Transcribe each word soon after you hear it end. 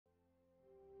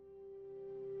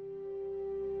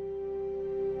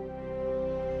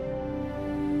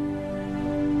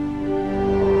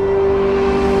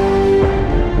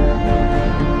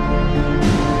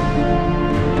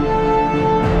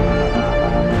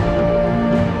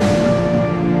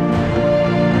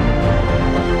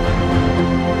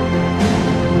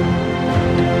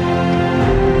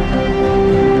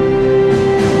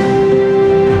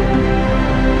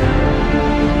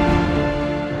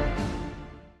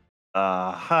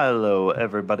Hello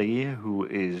everybody who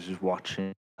is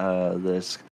watching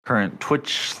this current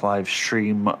Twitch live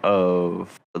stream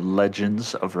of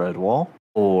Legends of Redwall,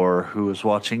 or who is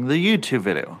watching the YouTube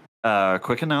video.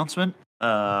 Quick announcement.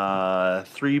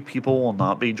 3 people will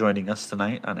not be joining us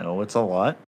tonight. I know it's a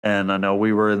lot, and I know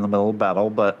we were in the middle of battle,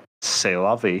 but c'est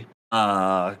la vie.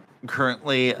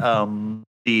 Currently,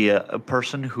 the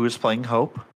person who is playing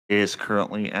Hope is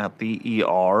currently at the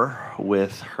ER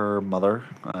with her mother.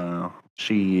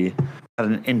 She had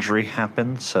an injury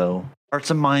happen, so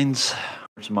hearts and minds.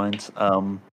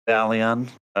 Valian,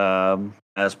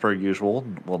 as per usual,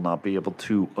 will not be able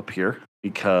to appear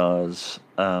because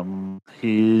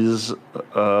his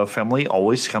family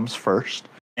always comes first,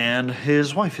 and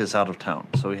his wife is out of town,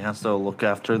 so he has to look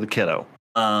after the kiddo.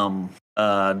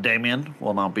 Damien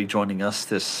will not be joining us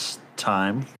this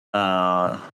time.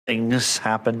 Things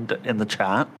happened in the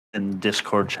chat, in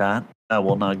Discord chat. I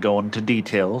will not go into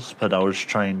details, but I was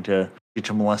trying to teach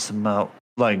him a lesson about,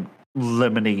 like,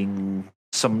 limiting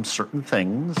some certain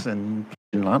things, and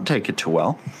did not take it too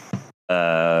well.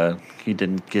 He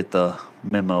didn't get the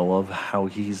memo of how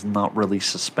he's not really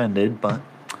suspended, but,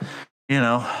 you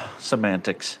know,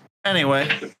 semantics. Anyway,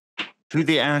 to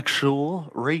the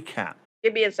actual recap.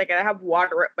 Give me a second. I have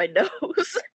water up my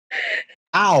nose.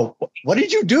 Ow! What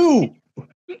did you do?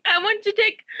 I went to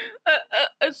take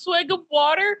a swig of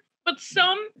water, but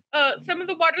some of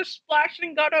the water splashed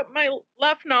and got up my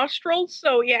left nostril.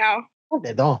 So yeah.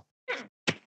 Okay, don't.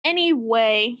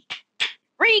 Anyway,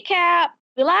 recap.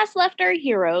 We last left our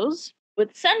heroes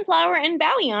with Sunflower and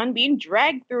Balion being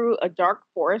dragged through a dark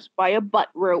forest by a butt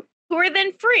rope, who were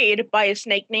then freed by a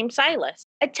snake named Silas,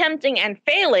 attempting and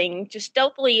failing to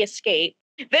stealthily escape.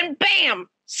 Then bam!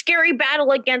 Scary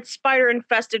battle against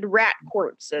spider-infested rat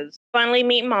corpses. Finally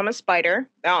meet Mama Spider.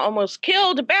 That almost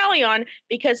killed Balion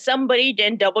because somebody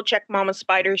didn't double-check Mama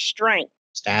Spider's strength.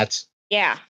 Stats.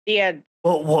 Yeah, the end.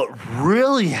 But what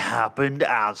really happened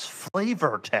as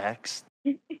flavor text,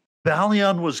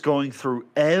 Balion was going through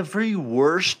every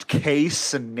worst case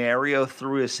scenario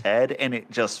through his head, and it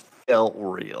just felt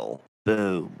real.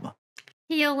 Boom.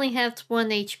 He only has 1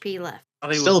 HP left.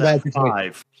 Still bad.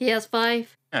 5. He has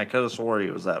 5? Yeah, I could have swore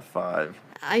he was at 5.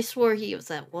 I swore he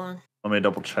was at 1. Let me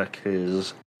double check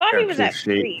his. I thought he was at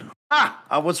character sheet. 3. Ah,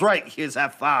 I was right. He's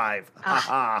at 5.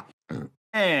 Haha.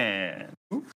 And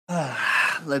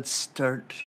let's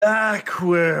start back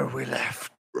where we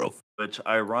left, which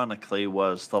ironically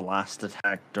was the last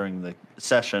attack during the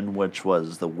session, which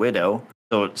was the Widow.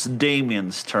 So it's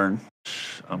Damien's turn.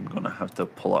 I'm gonna have to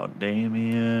pull out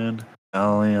Damien,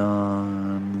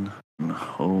 Alion, and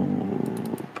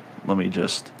Hope. Let me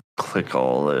just click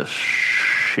all this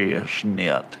shit.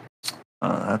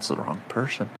 That's the wrong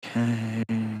person. Okay.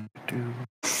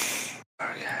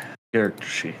 Character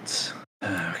sheets.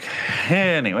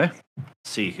 Okay. Anyway,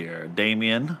 see here.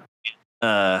 Damien,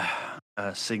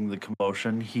 seeing the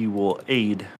commotion, he will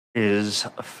aid his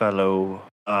fellow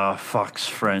fox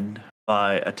friend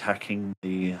by attacking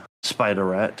the spider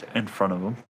rat in front of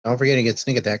him. Don't forget to get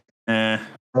sneak attack.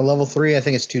 For level 3, I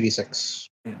think it's 2d6.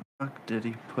 Where the fuck did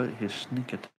he put his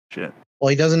sneak attack shit? Well,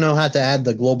 he doesn't know how to add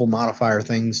the global modifier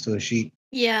things to a sheet.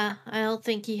 Yeah, I don't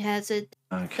think he has it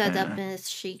set up in his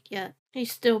sheet yet.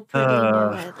 He's still pretty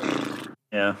new at it.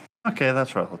 Yeah. Okay,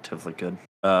 that's relatively good.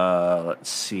 Let's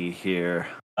see here.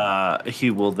 He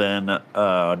will then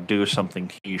do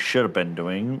something he should have been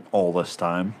doing all this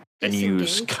time and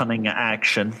use cunning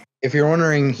action. If you're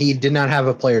wondering, he did not have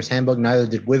a player's handbook, neither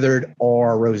did Withered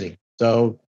or Rosie.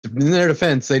 So, in their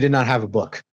defense, they did not have a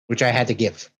book, which I had to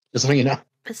give, just so you know.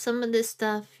 But some of this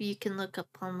stuff you can look up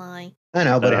online. I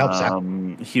know, but it helps out.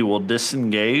 He will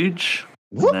disengage.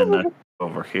 And then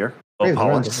over here. Oh,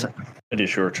 Paulus, it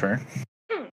is your turn.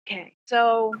 Okay,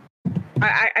 so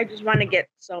I just want to get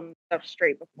some stuff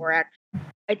straight before action.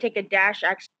 I take a dash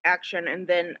action and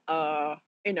then a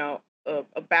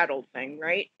battle thing,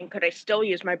 right? And could I still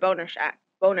use my bonus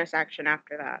action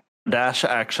after that? Dash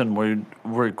action would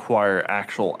require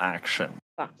actual action.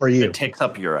 For you. It takes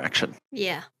up your action.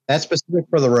 Yeah. That's specific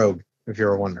for the rogue, if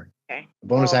you're wondering. Okay. The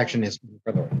bonus action is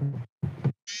for the rogue.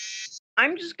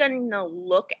 I'm just gonna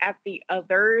look at the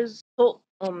others,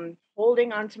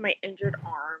 holding onto my injured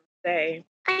arm. Say,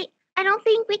 I don't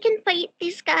think we can fight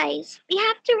these guys. We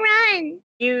have to run.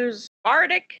 Use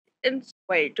bardic.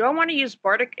 Wait, do I want to use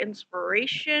bardic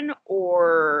inspiration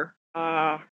or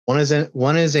One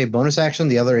is a bonus action.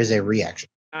 The other is a reaction.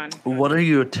 What are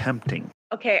you attempting?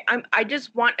 Okay, I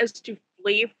just want us to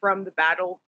flee from the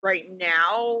battle right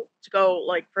now to go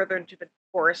like further into the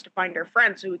forest to find our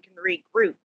friends so we can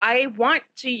regroup. I want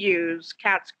to use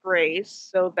Cat's Grace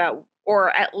so that, or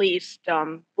at least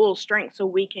full strength, so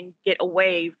we can get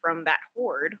away from that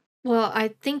horde. Well, I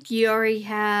think you already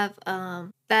have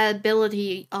that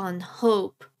ability on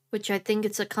Hope, which I think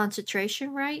it's a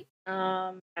concentration, right?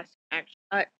 Yes,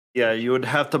 actually. Yeah, you would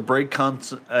have to break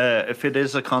if it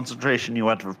is a concentration, you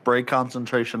have to break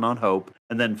concentration on Hope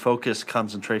and then focus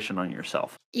concentration on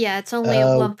yourself. Yeah, it's only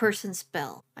a one-person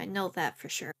spell. I know that for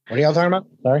sure. What are y'all talking about?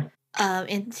 Sorry.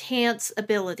 Enhance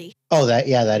ability. Oh, that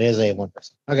is a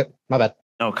 1%. Okay, my bad.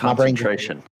 No,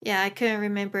 concentration. Yeah, I couldn't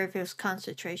remember if it was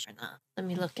concentration or not. Let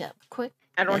me look up quick.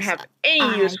 I don't have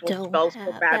any useful spells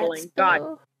for battling.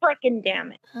 God freaking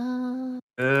damn it.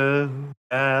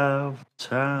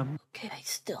 Time. Okay, I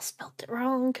still spelled it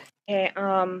wrong. Okay,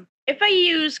 if I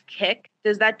use kick,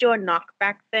 does that do a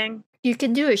knockback thing? You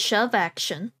can do a shove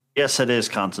action. Yes, it is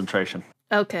concentration.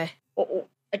 Okay.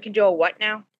 I can do a what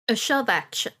now? A shove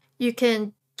action. You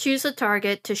can choose a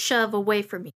target to shove away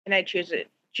from you. Can I choose a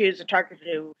target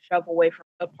to shove away from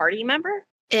a party member?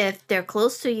 If they're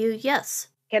close to you, yes.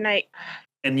 Can I?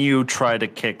 And you try to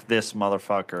kick this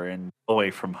motherfucker and away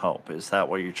from Hope. Is that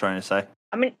what you're trying to say?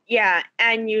 I mean, yeah,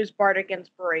 and use Bardic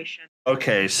Inspiration.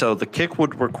 Okay, so the kick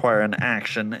would require an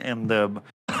action, and the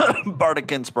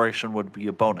Bardic Inspiration would be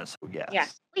a bonus. So yes.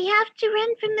 Yes. We have to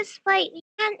run from this fight. You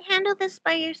can't handle this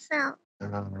by yourself. All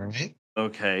right.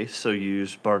 Okay, so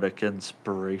use Bardic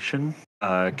Inspiration.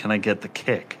 Can I get the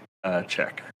kick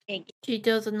check? She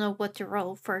doesn't know what to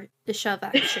roll for the shove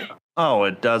action. Oh,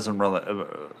 it doesn't really.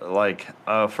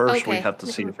 First we Okay. have to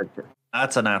see if it.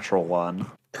 That's a natural one.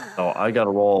 So I got to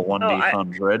roll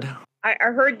 1d100. I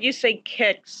heard you say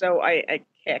kick, so I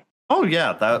kicked. Oh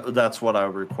yeah, that's what I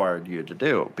required you to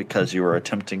do because you were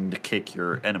attempting to kick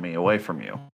your enemy away from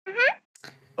you.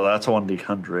 So that's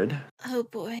 1d100. Oh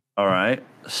boy. All right,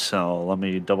 so let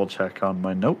me double check on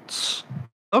my notes.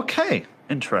 Okay,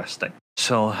 interesting.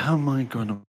 So how am I going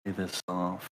to play this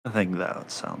off? I think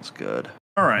that sounds good.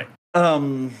 All right.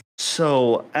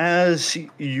 So as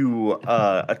you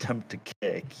attempt to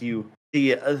kick,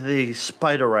 the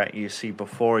spider rat you see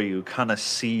before you kind of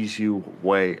sees you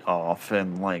way off,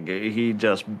 and like he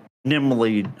just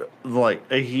nimbly,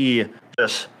 like he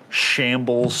just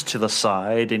shambles to the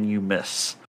side, and you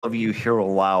miss. You hear a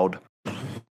loud.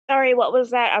 Sorry, what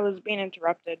was that? I was being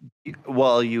interrupted.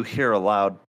 Well, you hear a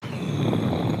loud.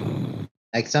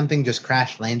 Like something just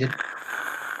crash landed.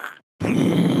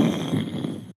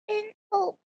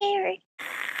 Oh, Eric.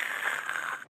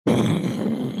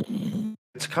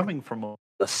 It's coming from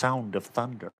the sound of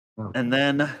thunder. And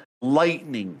then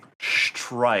lightning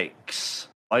strikes.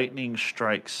 Lightning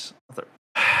strikes.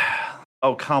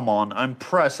 Oh, come on. I'm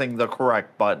pressing the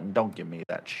correct button. Don't give me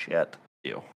that shit.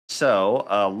 You. So,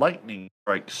 lightning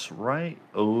strikes right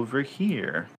over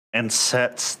here and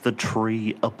sets the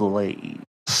tree ablaze.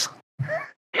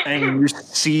 And you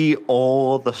see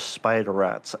all the spider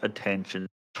rats' attention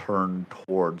turn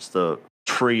towards the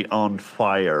tree on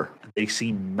fire. They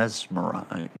seem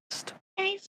mesmerized.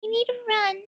 Guys, we need to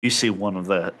run. You see one of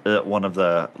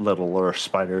the littler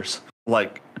spiders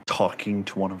like talking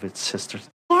to one of its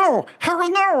sisters. No, Harry,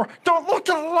 no! Don't look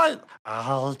at the light.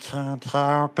 I can't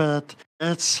help it.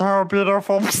 It's so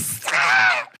beautiful.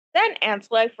 That an Ant's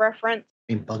Life reference?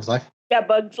 I mean, Bug's Life. Yeah,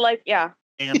 Bug's Life. Yeah.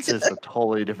 Ants is a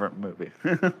totally different movie.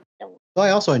 Well,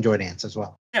 I also enjoyed Ants as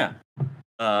well. Yeah.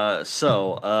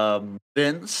 So,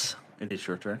 Vince, it is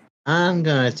your turn. I'm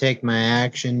gonna take my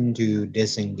action to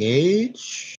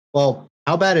disengage. Well,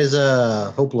 how bad is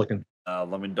Hope looking?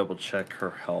 Let me double check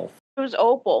her health. Who's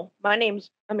Opal? My name's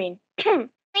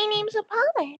My name's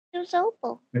Apollo. Who's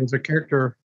Opal? There's a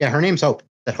character. Yeah, her name's Hope.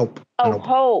 That Hope. Oh, Hope.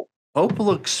 Hope. Hope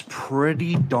looks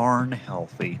pretty darn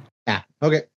healthy. Yeah.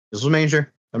 Okay. This was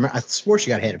major. I swore she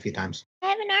got hit a few times. I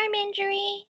have an arm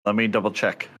injury. Let me double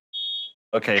check.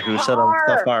 Okay, who set off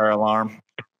the fire alarm?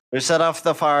 Who set off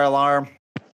the fire alarm?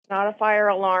 It's not a fire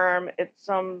alarm. It's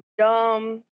some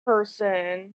dumb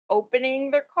person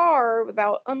opening their car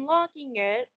without unlocking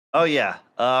it. Oh, yeah.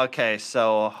 Okay,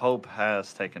 so Hope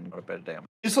has taken quite a bit of damage.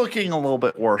 She's looking a little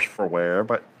bit worse for wear,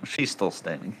 but she's still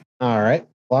standing. All right.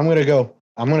 Well, I'm gonna go.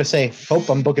 I'm gonna say Hope.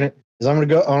 I'm booking it. Because I'm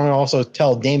gonna also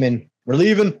tell Damon we're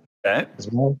leaving. Okay. As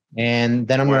well. And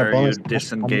then I'm Where gonna are you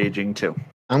disengaging to?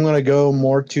 I'm gonna go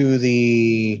more to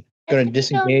the. Gonna Go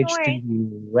disengage to north.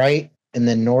 the right and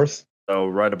then north. So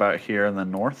right about here in the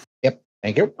north? Yep.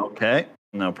 Thank you. Okay,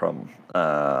 no problem.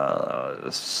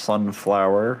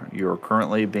 Sunflower, you're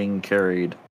currently being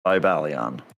carried by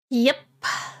Balion, Yep,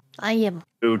 I am.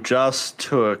 who just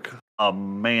took a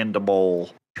mandible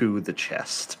to the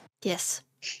chest. Yes.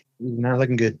 Not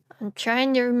looking good. I'm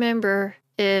trying to remember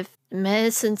if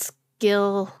medicine's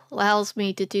skill allows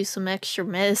me to do some extra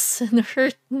medicine or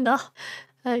not.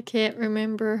 I can't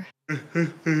remember.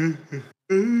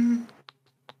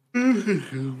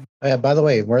 Yeah, by the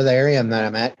way, where the area that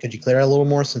I'm at, could you clear it a little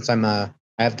more since I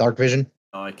have dark vision?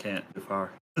 No, I can't. Too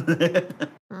far.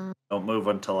 Mm. Don't move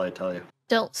until I tell you.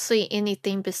 Don't see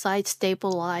anything besides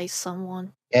stabilize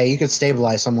someone. Yeah, you could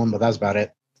stabilize someone, but that's about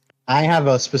it. I have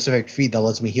a specific feat that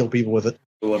lets me heal people with it.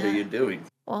 What are Yeah. you doing?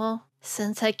 Well,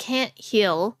 since I can't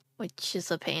heal, which is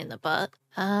a pain in the butt,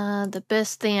 the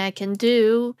best thing I can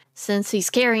do, since he's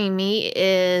carrying me,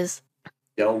 is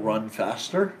Yell, run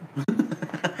faster?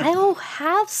 I don't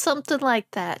have something like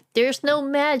that. There's no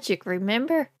magic,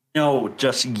 remember? No,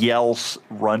 just yells,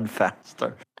 run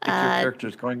faster. Like your Uh,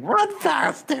 character's going, run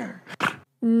faster!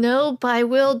 Nope, I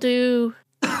will do.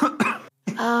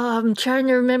 I'm trying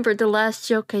to remember the last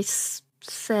joke I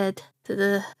said to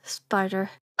the spider.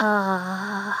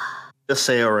 Just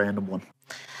say a random one.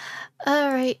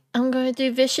 Alright, I'm going to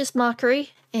do vicious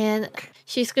mockery, and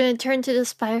she's going to turn to the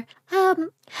spider.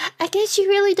 I guess you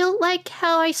really don't like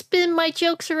how I spin my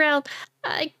jokes around.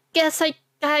 I guess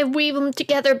I weave them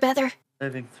together better.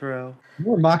 Saving throw.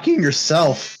 You're mocking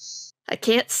yourself. I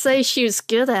can't say she was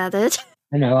good at it.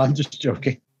 I know, I'm just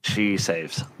joking. She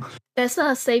saves. That's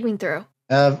not a saving throw.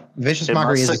 Vicious It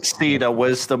mockery must is succeed a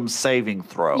wisdom saving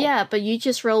throw. Yeah, but you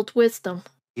just rolled wisdom.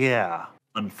 Yeah.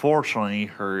 Unfortunately,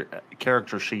 her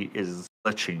character sheet is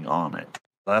glitching on it.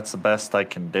 That's the best I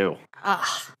can do.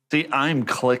 Ah, See, I'm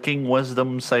clicking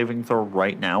wisdom saving throw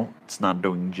right now. It's not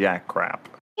doing jack crap.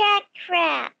 Cat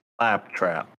crap.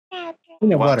 Claptrap. Cat crap.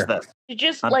 peanut Watch butter. this. You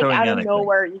just Not like doing out of anything.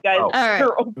 nowhere, you guys. Oh. Alright,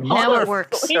 are now it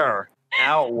works. Sure.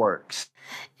 Now it works.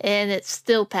 and it's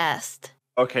still passed.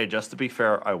 Okay, just to be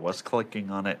fair, I was clicking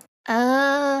on it.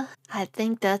 I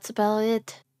think that's about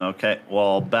it. Okay,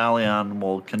 well, Balion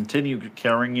will continue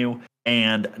carrying you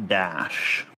and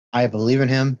dash. I believe in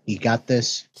him. He got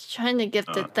this. Just trying to give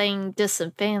the thing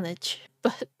disadvantage,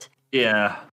 but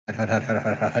Yeah,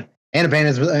 And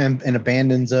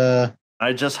abandons.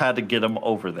 I just had to get him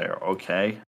over there,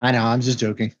 okay? I know. I'm just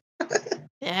joking.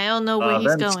 yeah, I don't know where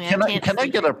he's Vince, going. Can I can't. I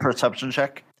get a perception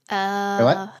check?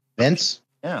 What? Vince.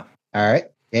 Yeah. All right.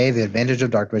 Okay. The advantage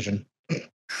of dark vision.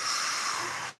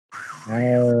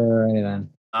 Alright then.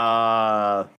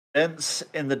 Vince,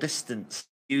 in the distance,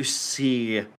 you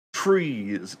see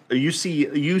trees. You see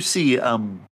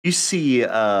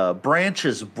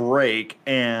branches break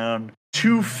and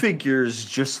two figures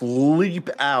just leap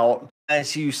out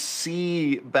as you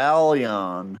see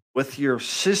Balion with your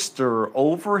sister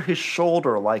over his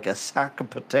shoulder like a sack of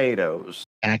potatoes.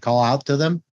 Can I call out to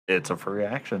them? It's a free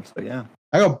action, so yeah.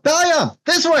 I go, Balion,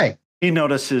 this way! He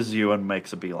notices you and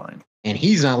makes a beeline. And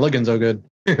he's not looking so good.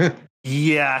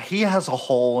 Yeah, he has a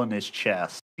hole in his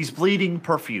chest. He's bleeding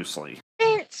profusely.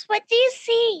 Vince, what do you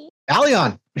see?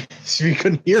 Balion! So you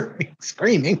couldn't hear me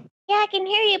screaming. Yeah, I can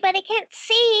hear you, but I can't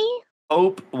see.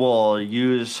 Hope will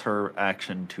use her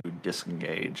action to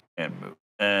disengage and move.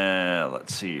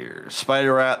 Let's see here.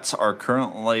 Spider rats are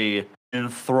currently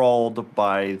enthralled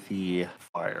by the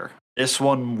fire. This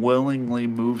one willingly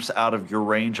moves out of your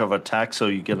range of attack, so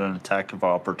you get an attack of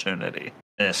opportunity.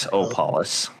 Miss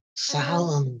Opolis.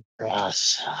 Solemn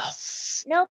process.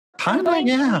 Nope. Kinda,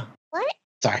 yeah. What?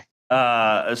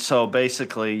 Sorry. So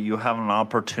basically, you have an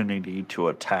opportunity to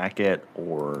attack it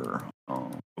or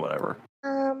whatever.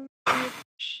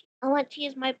 I want to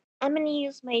use my. I'm going to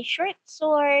use my short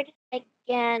sword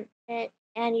against it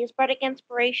and use bardic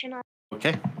inspiration on.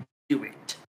 Okay, do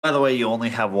it. By the way, you only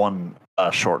have one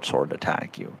short sword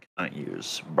attack. You cannot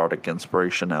use bardic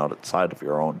inspiration outside of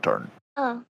your own turn.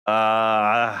 Oh,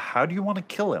 How do you want to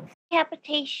kill him?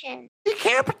 decapitation.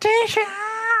 Decapitation!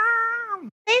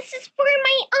 This is for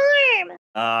my arm.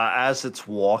 As it's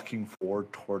walking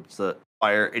forward towards the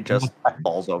fire, it just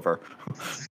falls over.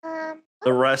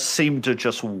 The rest seem to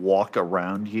just walk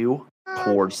around you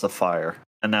towards the fire,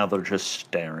 and now they're just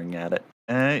staring at it.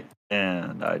 Okay,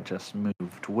 and I just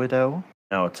moved Widow.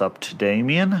 Now it's up to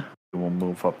Damien. We will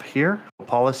move up here.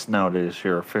 Apollos, now it is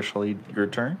officially your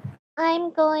turn.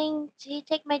 I'm going to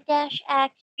take my dash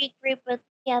act, regroup with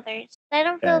the others. I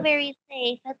don't feel Okay. very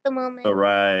safe at the moment. So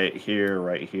right here,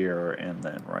 and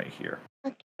then right here.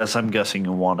 Okay. As I'm guessing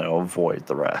you want to avoid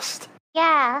the rest.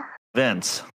 Yeah.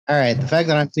 Vince. All right. The fact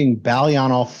that I'm seeing Balion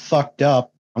all fucked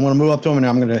up, I'm going to move up to him and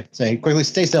I'm going to say, quickly,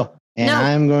 stay still. And No.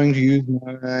 I'm going to use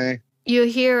my. You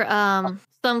hear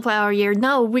Sunflower Year.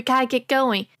 No, we gotta get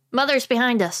going. Mother's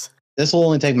behind us. This will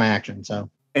only take my action, so.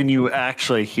 And you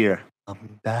actually hear,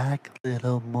 "Come back,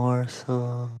 little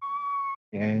morsel."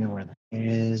 Okay, where that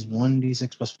is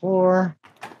 1d6 plus 4.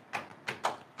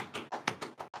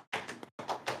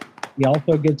 He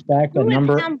also gets back a Who would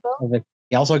number have both? of it.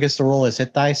 He also gets to roll his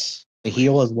hit dice to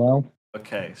heal as well.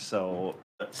 Okay, so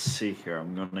let's see here.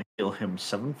 I'm going to heal him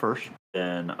 7 first.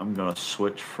 Then I'm going to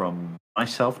switch from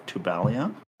myself to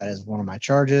Balian. That is one of my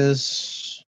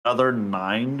charges. Another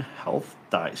 9 health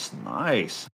dice.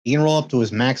 Nice. He can roll up to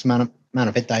his max amount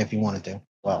of hit die if he wanted to.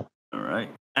 Well, All right.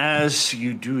 As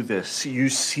you do this, you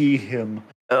see him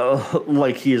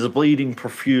like he is bleeding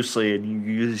profusely, and you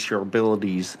use your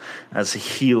abilities as a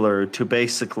healer to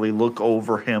basically look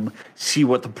over him, see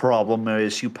what the problem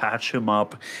is. You patch him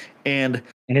up, and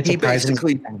it's he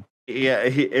surprisingly basically, yeah,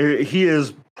 he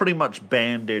is pretty much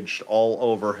bandaged all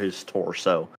over his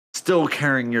torso, still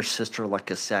carrying your sister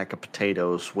like a sack of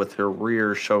potatoes, with her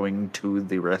rear showing to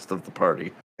the rest of the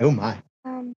party. Oh my.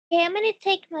 Okay, I'm gonna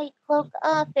take my cloak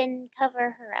off and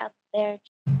cover her up there.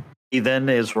 He then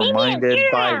is reminded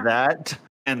by yeah. that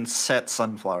and sets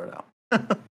Sunflower down.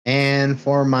 And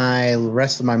for my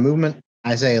rest of my movement,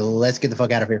 I say let's get the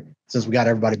fuck out of here since we got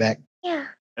everybody back. Yeah.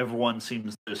 Everyone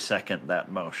seems to second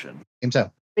that motion.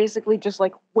 Himself. Basically, just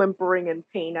like whimpering in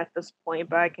pain at this point,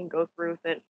 but I can go through with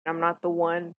it. I'm not the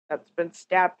one that's been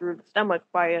stabbed through the stomach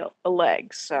by a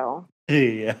leg, so.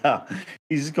 Yeah,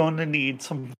 he's going to need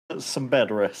some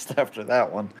bed rest after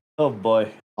that one. Oh boy.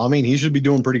 I mean, he should be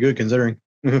doing pretty good considering.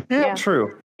 Yeah.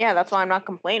 True. Yeah, that's why I'm not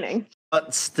complaining.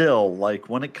 But still, like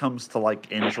when it comes to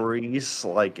like injuries,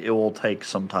 like it will take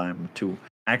some time to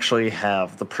actually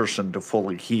have the person to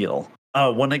fully heal.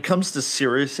 When it comes to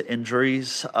serious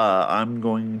injuries, I'm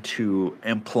going to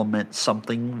implement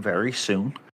something very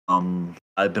soon.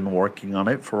 I've been working on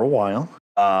it for a while.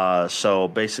 So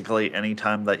basically,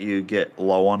 anytime that you get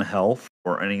low on health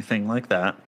or anything like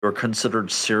that, you're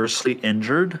considered seriously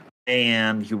injured,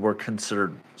 and you were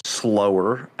considered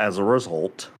slower as a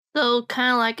result. So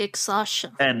kind of like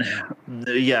exhaustion. And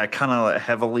yeah, kind of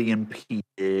heavily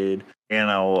impeded. You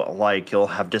know, like you'll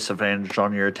have disadvantage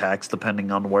on your attacks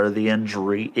depending on where the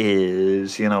injury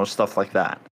is, you know, stuff like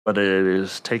that. But it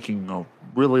is taking a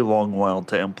really long while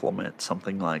to implement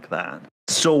something like that.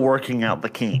 Still working out the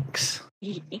kinks.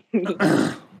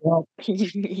 Well,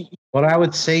 what I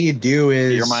would say you do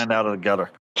is Get your mind out of the gutter.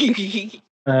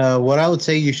 what I would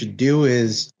say you should do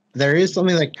is there is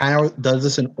something that kind of does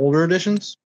this in older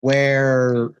editions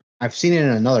where I've seen it in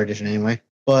another edition anyway.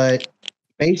 But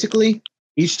basically,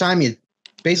 every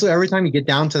time you get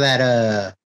down to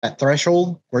that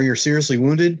threshold where you're seriously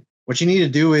wounded, what you need to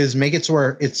do is make it so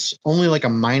where it's only like a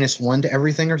 -1 to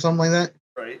everything or something like that.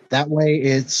 Right. That way,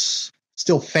 it's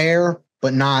still fair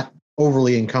but not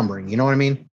overly encumbering. You know what I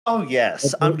mean? Oh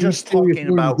yes, But I'm just before you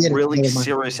talking about get it, really never mind.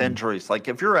 serious injuries. Like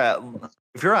if you're at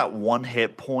 1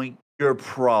 hit point, you're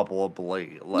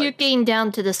probably like You're getting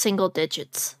down to the single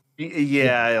digits.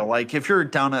 yeah, like if you're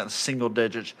down at single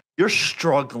digits, you're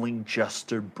struggling just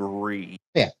to breathe.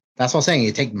 Yeah, that's what I'm saying.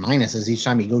 You take minuses each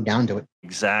time you go down to it.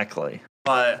 Exactly.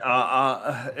 But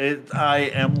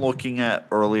I am looking at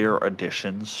earlier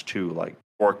additions to like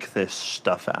work this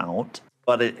stuff out,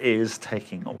 but it is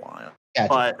taking a while. Gotcha.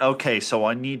 But okay, so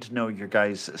I need to know your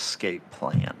guys' escape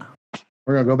plan.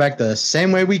 We're gonna go back the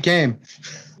same way we came.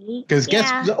 Because guess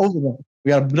who's over there? We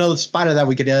got another spider that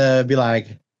we could be like,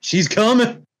 she's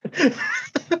coming.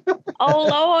 Oh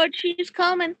Lord, she's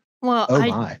coming. Well, Oh I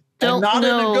my. don't And not in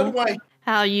a know good way.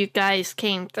 how you guys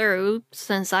came through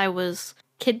since I was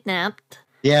kidnapped.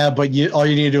 Yeah, but all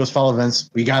you need to do is follow events.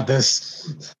 We got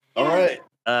this. All right.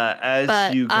 As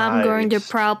But you guys, I'm going to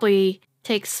probably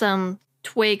take some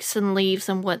twigs and leaves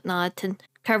and whatnot and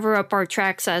cover up our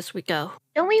tracks as we go.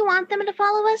 Don't we want them to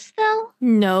follow us though?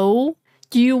 No.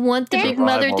 Do you want the big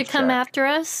mother Survival to come check. after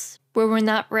us where we're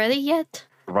not ready yet?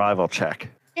 survival check.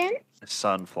 Then?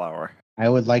 Sunflower. I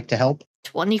would like to help.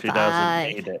 She 25.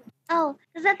 doesn't need it. Oh,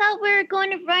 because I thought we were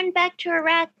going to run back to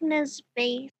Arachna's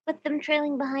base with them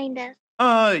trailing behind us.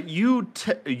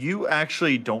 You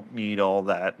actually don't need all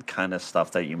that kind of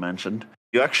stuff that you mentioned.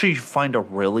 You actually find a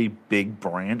really big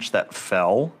branch that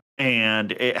fell,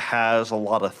 and it has a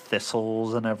lot of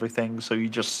thistles and everything, so you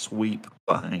just sweep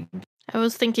behind. I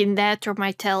was thinking that or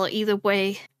my tail, either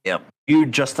way. Yep. You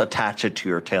just attach it to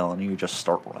your tail and you just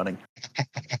start running.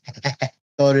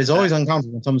 So it is always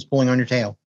uncomfortable when someone's pulling on your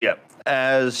tail. Yep.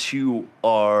 As you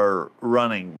are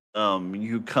running,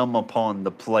 you come upon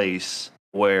the place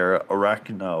where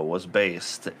Arachna was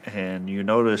based, and you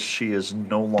notice she is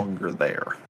no longer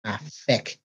there. Ah,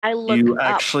 thick. I look You up.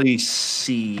 actually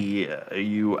see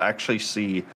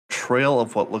trail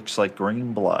of what looks like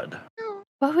green blood.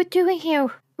 What we're doing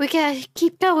here? We gotta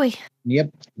keep going. Yep.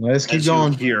 Let's keep As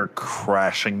going. you hear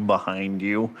crashing behind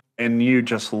you, and you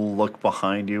just look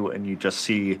behind you, and you just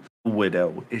see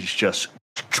Widow is just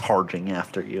charging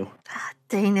after you.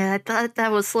 Dang it, I thought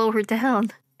that would slow her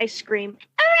down. I scream.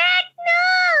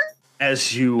 Arachna!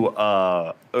 As you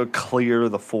clear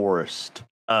the forest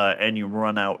and you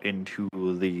run out into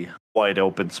the wide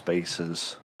open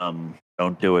spaces,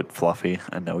 don't do it, Fluffy.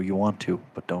 I know you want to,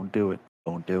 but don't do it.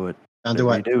 Don't do it. Don't do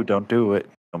Whatever what? you do, don't do it.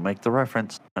 Don't make the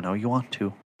reference. I know you want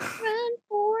to. Run,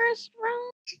 Forrest, run.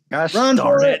 Gosh Run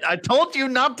darn for it. I told you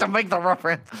not to make the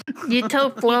reference. You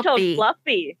told You Fluffy. told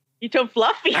Fluffy. You told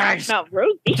Fluffy, Gosh not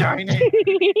Rosie. darn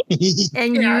it.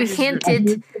 And Yeah, you I just-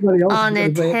 hinted Somebody else on is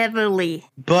it gonna say it. heavily.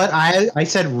 But I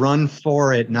said run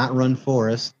for it, not run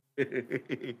Forrest.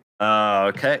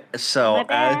 Okay, so my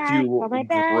back, as you my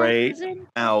back break is in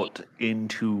out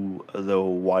into the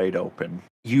wide open,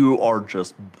 you are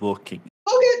just booking.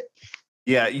 Okay.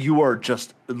 Yeah, you are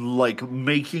just like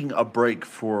making a break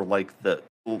for like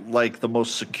the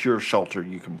most secure shelter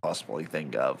you can possibly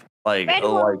think of.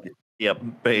 Redwall. Yep,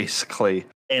 basically.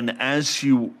 And as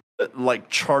you like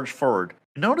charge forward,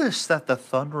 notice that the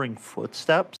thundering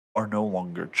footsteps are no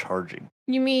longer charging.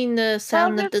 You mean the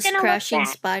sound of who's this gonna look crashing back?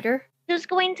 spider? Who's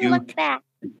going to You- look back?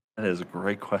 That is a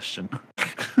great question.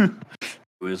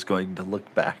 Who is going to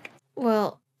look back?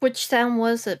 Well, which sound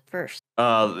was it first?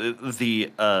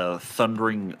 The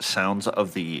thundering sounds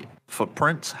of the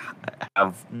footprints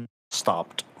have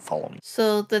stopped following.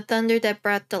 So the thunder that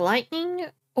brought the lightning,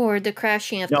 or the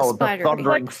crashing of the No, the spider?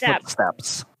 thundering Footsteps.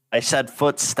 footsteps. I said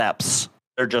footsteps.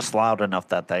 They're just loud enough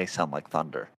that they sound like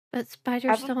thunder. But I spiders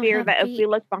have a don't fear have that if feet. we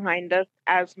look behind us,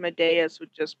 Asmodeus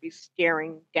would just be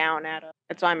staring down at us.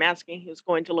 That's why I'm asking who's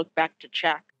going to look back to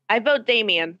check. I vote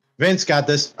Damien. Vince got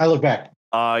this. I look back.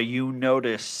 You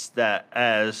notice that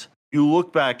as you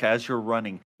look back as you're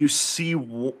running, you see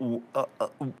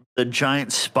the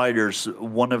giant spider's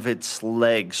one of its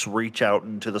legs reach out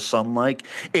into the sunlight.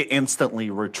 It instantly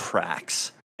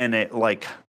retracts and it like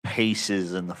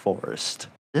paces in the forest.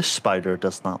 This spider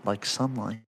does not like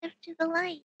sunlight. Left to the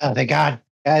light. Oh, thank God.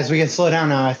 Guys, we can slow down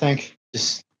now, I think.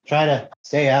 Just try to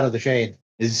stay out of the shade.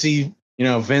 You see,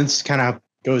 Vince kind of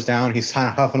goes down. He's kind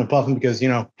of huffing and puffing because,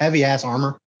 heavy ass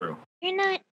armor. You're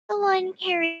not the one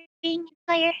carrying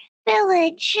entire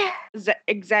village.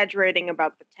 Exaggerating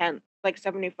about the tent, like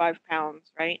 75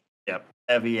 pounds, right? Yep,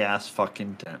 heavy ass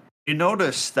fucking tent. You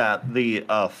notice that the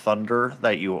thunder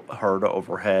that you heard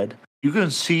overhead, you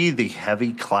can see the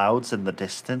heavy clouds in the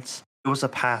distance. It was a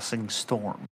passing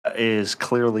storm. It is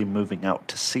clearly moving out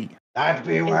to sea. That'd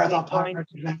be Is where it the going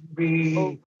pirates are gonna Go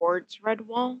be. towards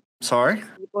Redwall? Sorry?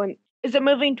 Is it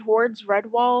moving towards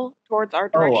Redwall, towards our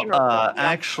direction? or the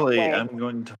Actually, way? I'm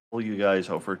going to pull you guys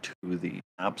over to the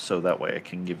map so that way I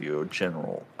can give you a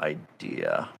general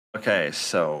idea. Okay,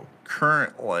 so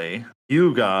currently,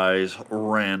 you guys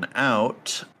ran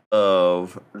out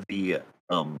of the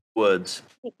woods.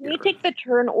 Can you take the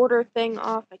turn order thing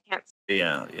off? I can't.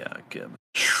 Yeah, good.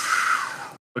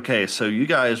 Okay, so you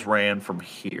guys ran from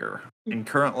here, and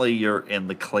currently you're in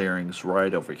the clearings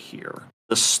right over here.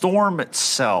 The storm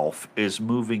itself is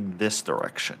moving this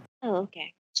direction. Oh,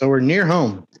 okay. So we're near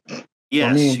home.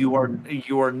 Yes, me- you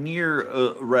are near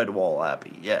Redwall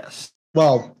Abbey. Yes,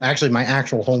 Well, actually, my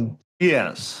actual home.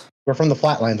 yes, We're from the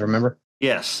Flatlands, remember?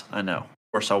 yes. I know.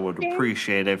 Of course, I would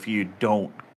appreciate if you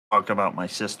don't talk about my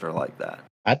sister like that.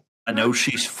 What? I know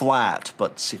she's flat,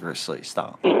 but seriously,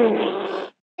 stop.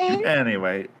 Then,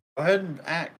 Anyway, go ahead and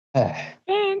act.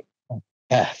 then,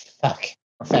 Fuck.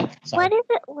 Perfect. Sorry. what is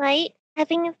it like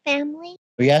having a family?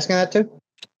 Were you asking that too?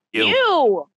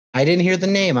 You! I didn't hear the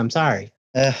name. I'm sorry.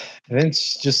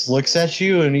 Vince just looks at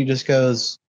you and he just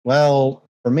goes, well,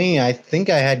 for me, I think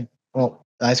I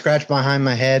scratched behind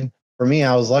my head. For me,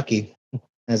 I was lucky.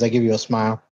 As I give you a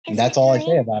smile. And Is that's it all I really?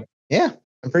 say about it. Yeah.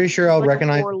 I'm pretty sure I'll Like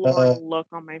recognize. a forlorn look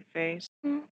on my face.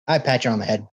 I pat you on the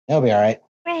head. It'll be all right.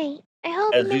 Right. I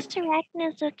hope As you- Mr.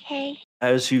 Rachna's okay.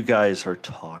 As you guys are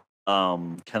talking,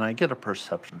 can I get a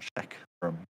perception check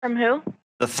from From who?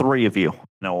 the three of you?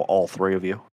 No, all three of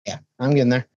you. Yeah, I'm getting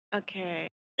there. Okay.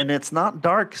 And it's not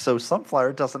dark, so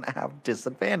Sunflower doesn't have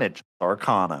disadvantage.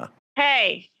 Arcana.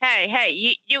 Hey,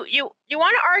 you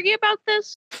want to argue about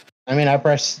this? I mean, I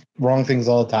press wrong things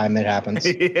all the time. It happens.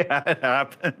 Yeah, it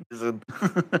happens.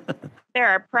 There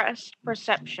are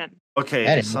perception. Okay,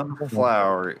 That is-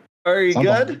 Sunflower. Are you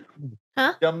Sunflower. good?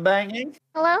 Huh? Done banging?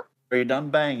 Hello? Are you done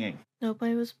banging?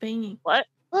 Nobody was banging. What?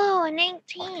 Whoa, a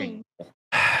 19.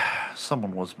 Fucking-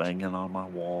 Someone was banging on my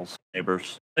walls.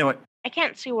 Neighbors. Anyway, I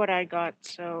can't see what I got,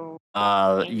 so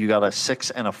you got a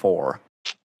 6 and a 4.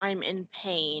 I'm in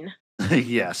pain.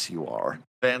 Yes, you are.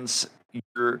 Vince,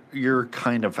 you're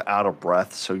kind of out of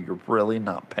breath, so you're really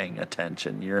not paying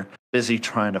attention. You're busy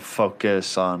trying to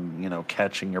focus on,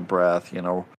 catching your breath,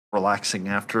 relaxing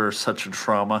after such a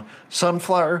trauma.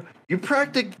 Sunflower, you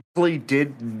practically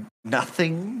did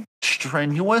nothing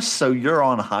strenuous, so you're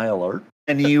on high alert.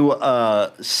 And you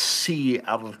see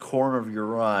out of the corner of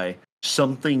your eye,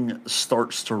 something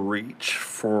starts to reach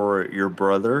for your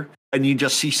brother, and you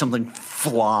just see something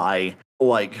fly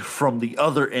like from the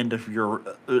other end of your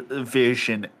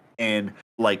vision and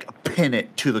like pin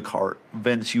it to the cart.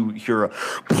 Vince, you hear a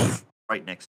right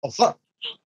next. Oh, fuck.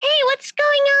 Hey, what's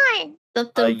going on?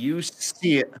 You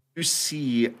see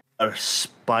a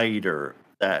spider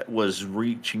that was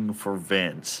reaching for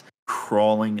Vince,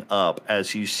 crawling up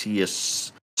as you see a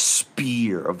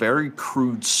spear, a very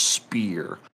crude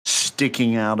spear,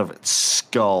 sticking out of its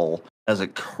skull as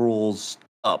it curls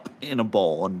up in a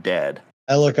ball and dead.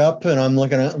 I look up and I'm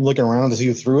looking around to see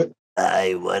who threw it.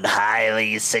 I would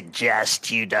highly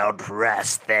suggest you don't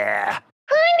rest there.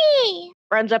 Honey!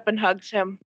 Runs up and hugs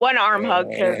him. One arm hug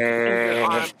to injured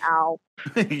arm. Ow.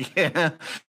 Yeah.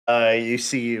 You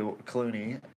see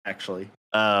Clooney, actually,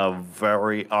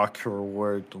 very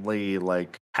awkwardly,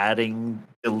 like, patting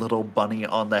the little bunny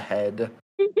on the head.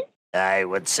 I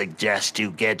would suggest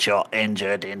you get your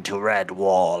injured into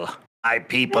Redwall. My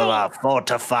people are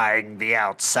fortifying the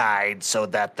outside so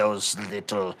that those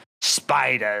little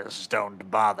spiders don't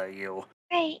bother you.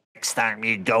 Right. Next time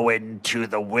you go into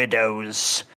the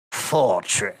Widow's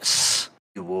fortress,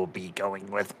 you will be going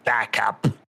with backup.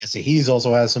 I see he's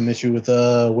also has some issue with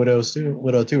Widow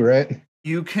too, right?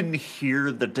 You can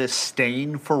hear the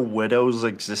disdain for Widow's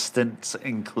existence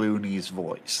in Clooney's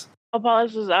voice.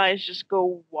 Apollo's eyes just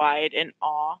go wide in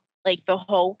awe. Like the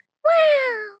whole, Wow.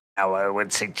 Now I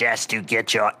would suggest you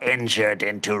get your injured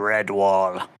into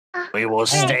Redwall. We will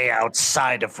stay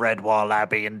outside of Redwall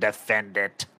Abbey and defend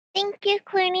it. Thank you,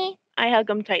 Clooney. I hug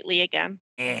him tightly again.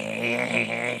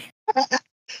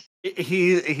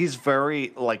 He's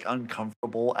very like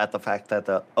uncomfortable at the fact that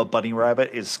a bunny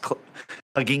rabbit is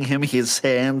hugging him. His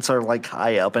hands are like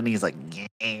high up, and he's like,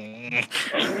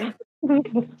 It's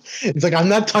like, I'm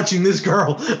not touching this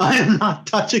girl. I am not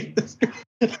touching this girl.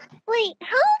 Wait,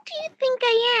 how old do you think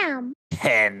I am?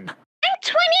 10. I'm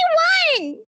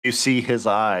 21! You see his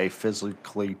eye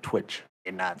physically twitch.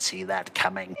 Did not see that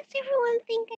coming. Does everyone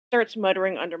think Starts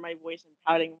muttering under my voice and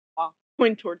pouting,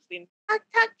 going towards the. I'll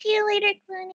talk to you later,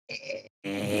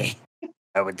 Clooney?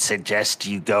 I would suggest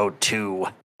you go too,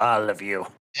 all of you.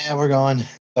 Yeah, we're going. So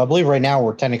I believe right now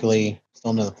we're technically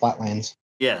still into the flatlands.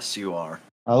 Yes, you are.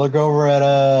 I look over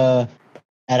at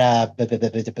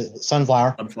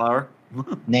Sunflower. Sunflower?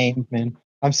 Name, man.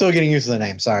 I'm still getting used to the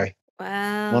name. Sorry.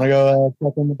 Wow. Want to go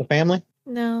check in with the family?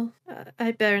 No,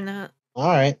 I better not. All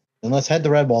right, then let's head to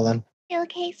Redwall then. You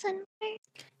okay, Sunflower?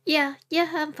 Yeah,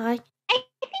 I'm fine. I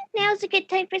think now's a good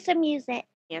time for some music.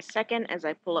 Me a second as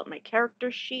I pull up my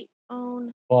character sheet. Oh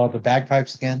Well, the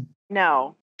bagpipes again.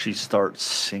 no. She starts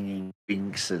singing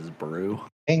Binks's Brew.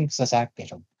 Gather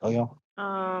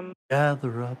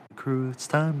up the crew, it's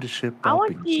time to ship I out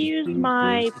want to Binks's use Brew.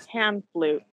 my pan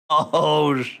flute.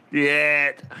 Oh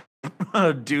shit!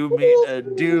 do me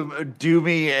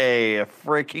a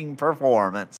freaking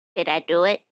performance. Did I do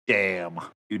it? Damn,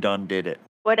 you done did it.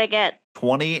 What'd I get?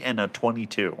 20 and a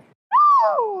 22.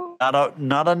 Oh!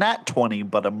 Not a nat 20,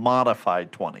 but a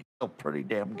modified 20. Still pretty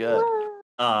damn good.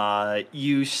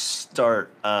 You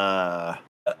start.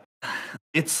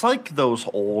 It's like those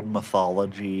old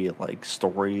mythology like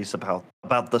stories about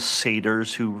the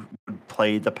satyrs who would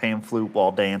play the pan flute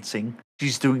while dancing.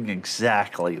 She's doing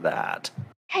exactly that.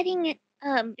 Cutting it.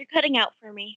 You're cutting out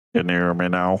for me. Can you hear me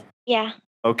now? Yeah.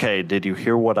 Okay, did you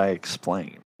hear what I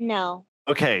explained? No.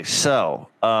 Okay, so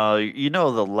you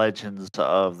know the legends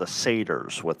of the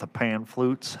satyrs with the pan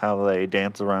flutes, how they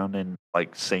dance around and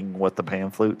like sing with the pan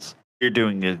flutes? You're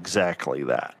doing exactly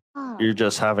that. Oh. You're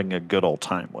just having a good old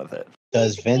time with it.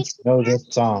 Does Vince know this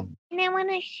song? And I want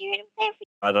to share it with everyone.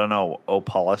 I don't know,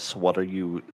 Opolis, what are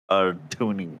you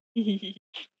tuning?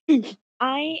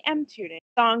 I am tuning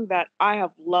a song that I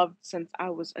have loved since I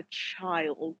was a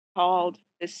child called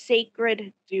The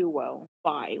Sacred Duo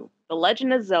by The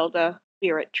Legend of Zelda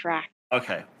Spirit Track.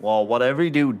 Okay, well, whatever you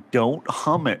do, don't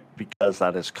hum it because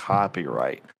that is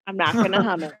copyright. I'm not going to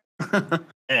hum it.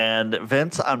 And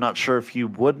Vince, I'm not sure if you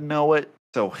would know it,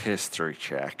 so history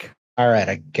check. All right,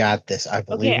 I got this. I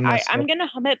believe Okay, in myself. I'm going to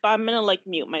hum it, but I'm going to like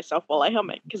mute myself while I hum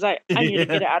it because I need to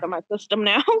get it out of my system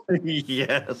now.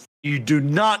 Yes. You do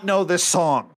not know this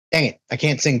song. Dang it, I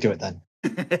can't sing to it then.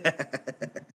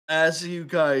 As you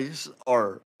guys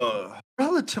are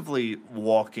relatively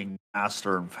walking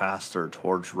faster and faster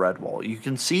towards Redwall, you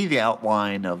can see the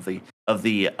outline of the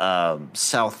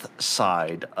south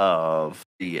side of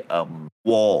the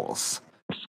walls.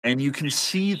 and you can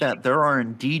see that there are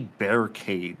indeed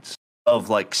barricades of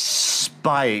like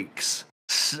spikes,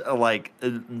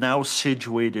 now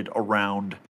situated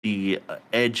around the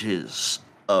edges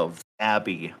of the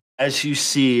abbey. As you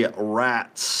see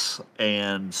rats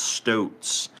and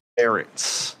stoats,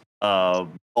 ferrets,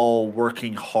 all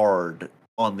working hard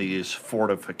on these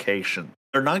fortifications.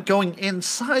 They're not going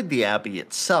inside the abbey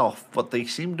itself, but they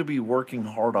seem to be working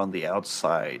hard on the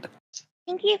outside.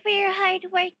 Thank you for your hard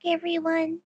work,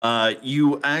 everyone.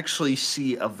 You actually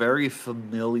see a very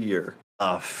familiar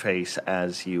face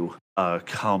as you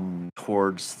come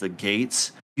towards the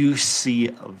gates. You see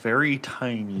a very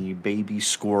tiny baby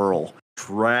squirrel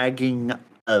dragging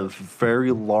a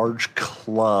very large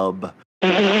club,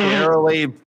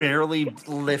 barely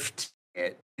lifting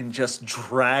it and just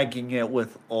dragging it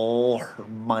with all her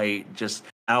might just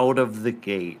out of the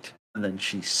gate. And then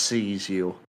she sees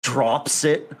you, drops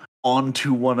it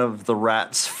onto one of the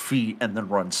rat's feet, and then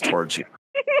runs towards you.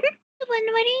 What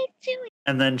are you doing?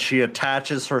 And then she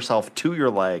attaches herself to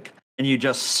your leg, and you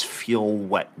just feel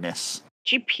wetness. Did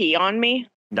she pee on me?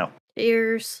 No.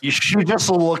 Tears. She just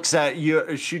looks at you.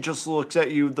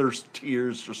 There's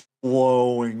tears just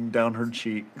flowing down her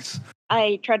cheeks.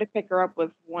 I try to pick her up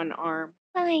with one arm.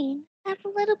 Fine. Have a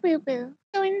little boo-boo.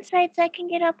 Go inside so I can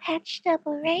get all patched up,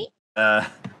 alright?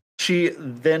 She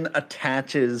then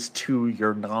attaches to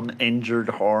your non-injured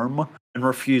arm and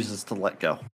refuses to let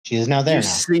go. She is now there. You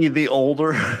see the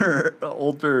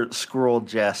older squirrel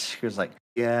Jess. She was like,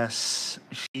 yes,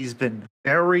 she's been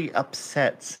very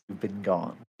upset since you've been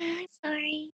gone. I'm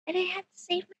sorry, but I had to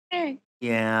save my friend.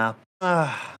 Yeah.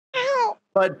 Ow!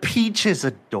 But Peach is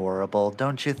adorable,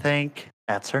 don't you think?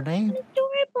 That's her name?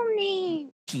 Adorable name.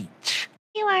 Peach.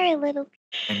 You are a little.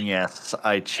 And yes,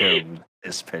 I chose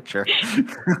this picture.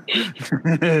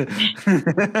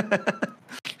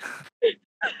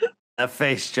 That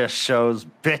face just shows,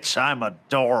 bitch, I'm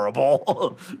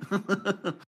adorable.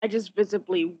 I just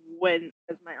visibly went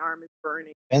as my arm is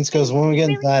burning. Vince goes, when we get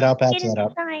inside, I'll patch that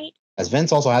up. Inside. As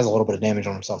Vince also has a little bit of damage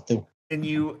on himself, too. And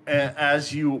you,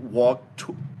 as you walk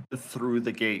through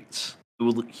the gates, you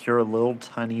will hear a little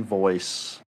tiny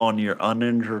voice on your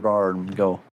uninjured arm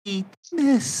go, "Eat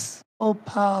this,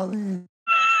 Reoatokey."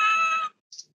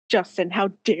 Justin, how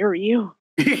dare you?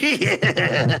 So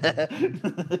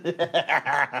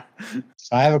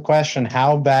I have a question.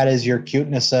 How bad is your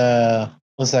cuteness,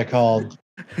 what's that called?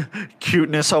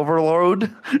 Cuteness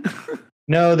overload?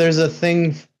 No, there's a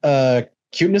thing,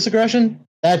 cuteness aggression?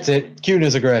 That's it,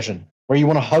 cuteness aggression. Where you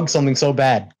want to hug something so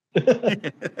bad.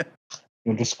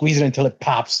 You just squeeze it until it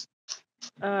pops.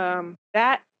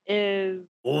 That is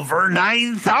Over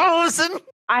 9,000?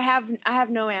 I have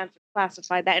no answer.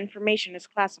 Classified. That information is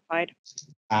classified.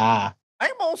 Ah.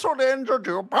 I'm also the injured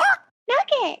you.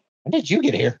 Nugget. When did you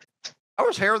get here? I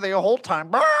was here the whole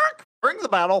time. Bring the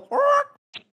battle.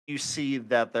 You see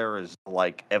that there is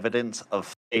like evidence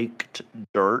of faked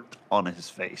dirt on his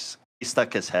face. He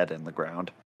stuck his head in the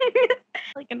ground.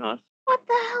 Like an us. What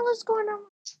the hell is going on?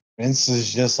 Vince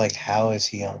is just like, how is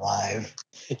he alive?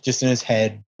 Just in his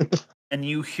head. And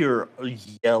you hear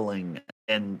yelling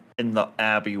in the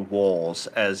abbey walls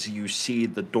as you see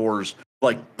the doors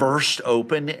like burst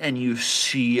open, and you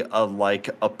see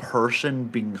a person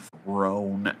being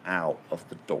thrown out of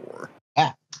the door.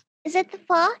 Is it the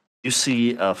fox? You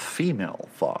see a female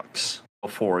fox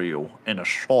before you in a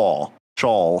shawl.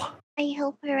 I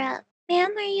help her up.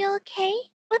 Ma'am, are you okay?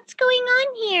 What's going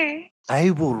on here? I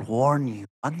will warn you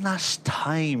one last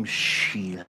time,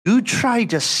 Sheila. You try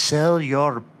to sell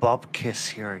your bupkis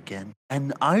here again,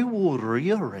 and I will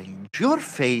rearrange your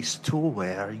face to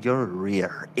where your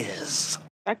rear is.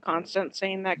 That constant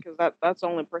saying that because that's the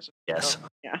only person. Yes.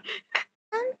 Yeah.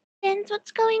 Vince,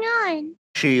 what's going on?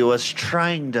 She was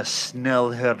trying to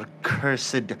smell her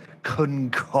cursed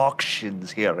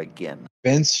concoctions here again.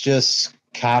 Vince just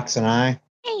cocks an eye.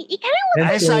 Hey, you kind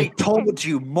of As I told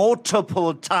you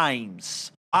multiple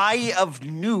times, Eye of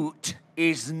Newt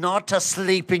is not a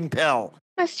sleeping pill.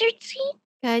 mustard seed?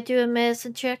 Can I do a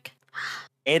medicine check?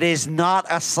 It is not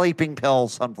a sleeping pill,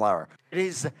 Sunflower. It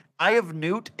is. Eye of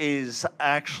Newt is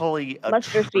actually a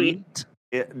Mustard seed.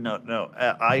 treat. No.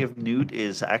 Eye of Newt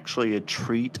is actually a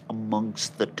treat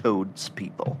amongst the toads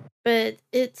people. But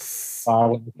it's So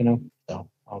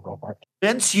I'll go for it.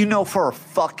 Vince, you know for a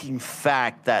fucking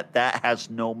fact that has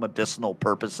no medicinal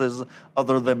purposes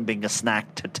other than being a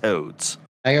snack to toads.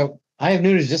 I have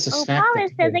noodles just a snack.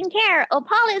 Opalis doesn't care.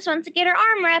 Opalis wants to get her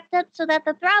arm wrapped up so that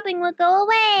the throbbing will go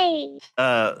away.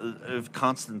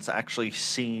 Constance actually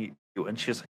see you, and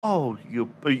she's like, "Oh,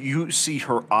 you see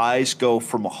her eyes go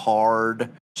from hard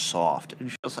soft.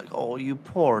 And she's like, oh, you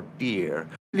poor dear.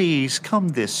 Please come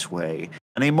this way.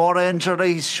 Any more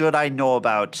injuries should I know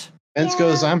about? Vince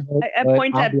goes, I'm hurt, I but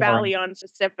point I'll at be all right." Balion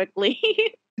specifically.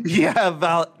 Yeah,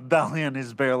 Valiant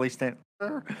is barely standing.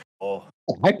 Oh,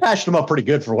 I patched him up pretty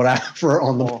good for what I for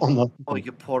on the oh,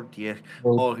 you poor dear.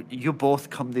 Oh, you both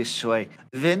come this way.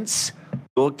 Vince,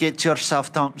 go get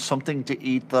yourself something to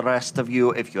eat, the rest of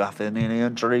you. If you have any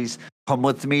injuries, come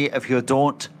with me. If you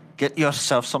don't, get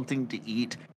yourself something to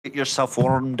eat. Get yourself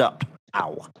warmed up.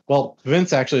 Ow. Well,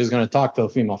 Vince actually is going to talk to a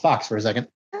female fox for a second.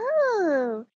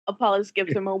 Oh. Apollos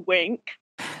gives him a wink.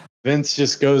 Vince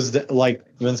just goes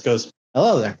Vince goes,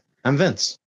 hello there. I'm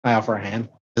Vince. I offer a hand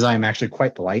because I am actually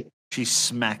quite polite. She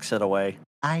smacks it away.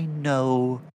 I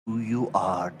know who you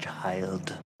are,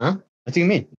 child. Huh? What do you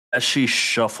mean? As she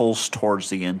shuffles towards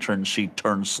the entrance, she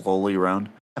turns slowly around.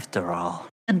 After all,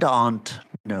 and Aunt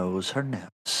knows her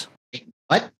nose.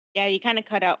 What? Yeah, you kind of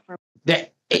cut out for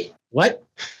What?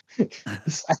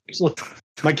 Actually,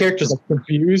 my character's like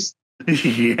confused.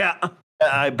 Yeah.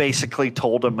 I basically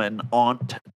told him an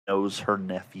aunt knows her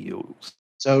nephews.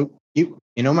 So you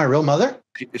know my real mother?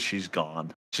 She's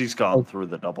gone. She's gone through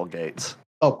the double gates.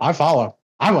 Oh, I follow.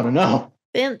 I want to know.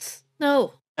 Vince,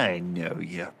 no. I know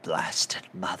your blasted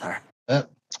mother.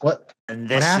 What? And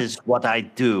this happened? is what I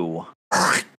do.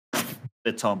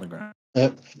 It's on the ground.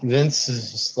 Vince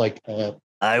is just like,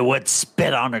 I would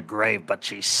spit on her grave, but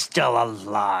she's still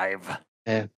alive.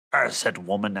 Said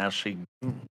woman as she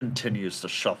continues to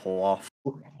shuffle off.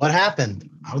 what happened?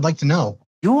 I would like to know.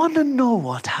 You want to know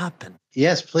what happened?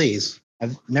 Yes, please.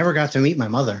 I've never got to meet my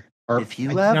mother. If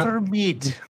you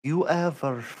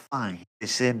ever find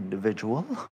this individual,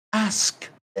 ask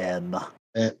them.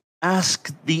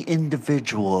 Ask the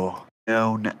individual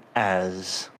known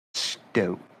as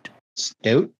Stoat.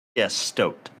 Stoat? Yes,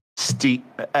 Stoat.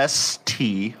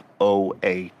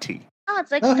 S-T-O-A-T. Oh,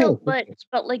 it's like Oh, hey. boat, but it's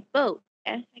spelled like boat.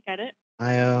 Yeah, I got it.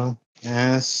 I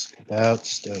ask about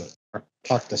Stoat. Or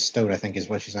talk to Stoat, I think is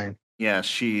what she's saying. Yeah,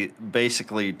 she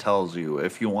basically tells you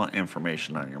if you want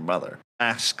information on your mother,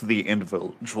 ask the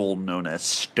individual known as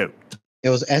Stoat. It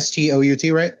was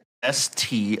Stout, right?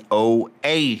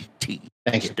 S-T-O-A-T.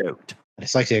 Thank you. Stoat.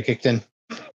 Dyslexia kicked in.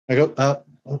 I go,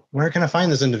 where can I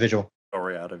find this individual?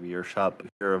 Story out of earshot,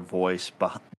 hear a voice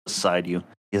beside you.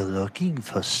 You're looking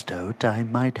for Stoat? I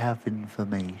might have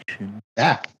information.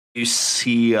 Yeah. You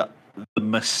see the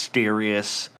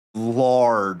mysterious,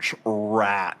 large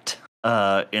rat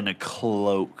in a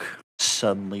cloak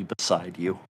suddenly beside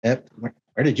you. Yep.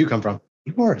 Where did you come from?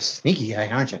 You are a sneaky guy,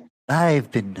 aren't you? I've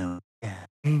been known, yeah.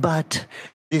 But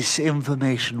this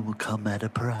information will come at a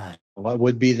price. What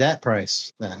would be that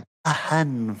price then? A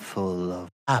handful of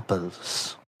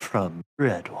apples from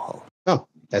Redwall. Oh,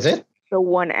 that's it? So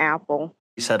one apple.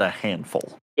 He said a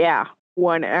handful. Yeah,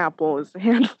 one apple is a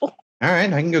handful. All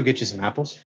right, I can go get you some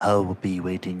apples. I'll be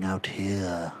waiting out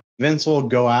here. Vince will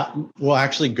go out. We'll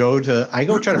actually go to. I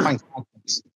go try to find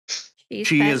contacts.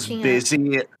 She is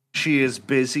busy. She is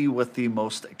busy with the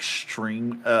most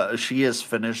extreme. She is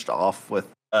finished off with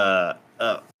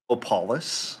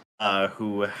Apollos,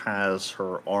 who has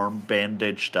her arm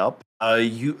bandaged up.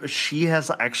 She has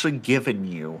actually given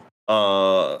you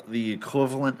the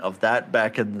equivalent of that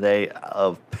back in the day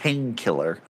of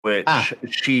painkiller, which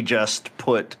she just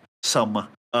put some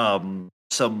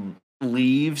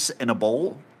leaves in a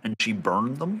bowl and she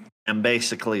burned them, and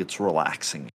basically it's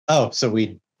relaxing. Oh, so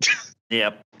we.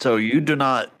 Yep. So you do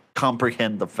not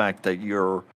comprehend the fact that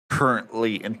you're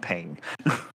currently in pain.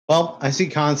 Well, I see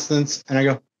Constance, and I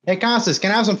go, "Hey, Constance,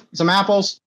 can I have some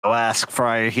apples?" Go ask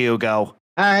Friar Hugo. All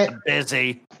right. I'm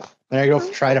busy. And I go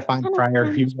try to find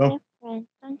Friar Hugo. Different,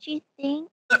 don't you think?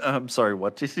 I'm sorry,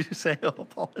 what did you say,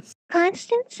 Apollos?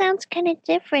 Constance sounds kind of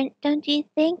different, don't you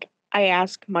think? I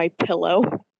ask my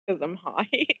pillow because I'm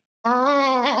high.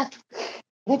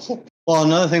 Well,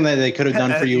 another thing that they could have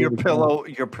done for you. Your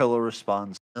pillow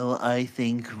responds. Well, I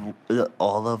think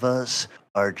all of us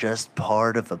are just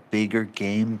part of a bigger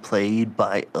game played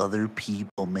by other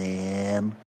people,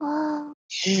 man. Oh,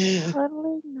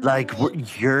 totally not. Like,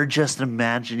 you're just an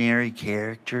imaginary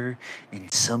character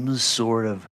in some sort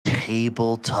of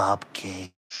tabletop game.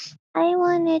 I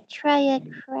want to try a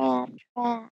crab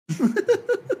trap.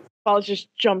 Paul just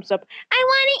jumps up. I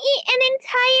want to eat an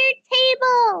entire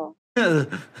table.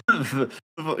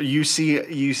 You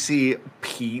see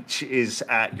Peach is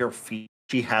at your feet.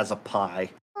 She has a pie.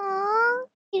 Aw,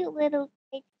 cute little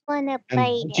kids want to And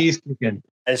bite it. cheese chicken.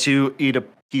 As you eat a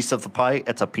piece of the pie,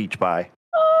 it's a peach pie.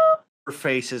 Her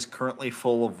face is currently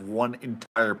full of one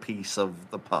entire piece of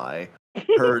the pie.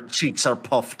 Her cheeks are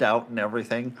puffed out and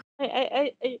everything.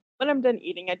 When I'm done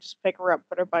eating, I just pick her up,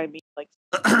 put her by me, like.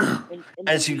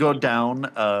 As you go down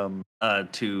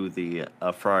to the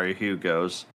Friar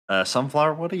Hugo's,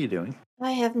 Sunflower, what are you doing?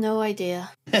 I have no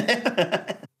idea.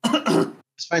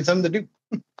 Just find something to do.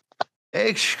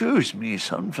 Excuse me,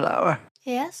 Sunflower.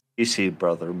 Yes? You see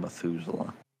Brother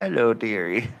Methuselah. Hello,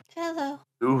 dearie. Hello.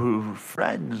 Your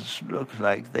friends look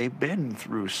like they've been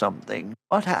through something.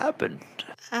 What happened?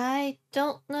 I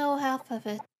don't know half of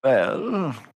it.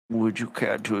 Well, would you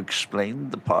care to explain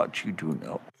the part you do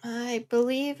know? I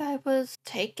believe I was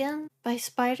taken by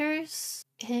spiders,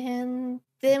 and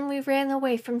then we ran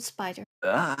away from spiders.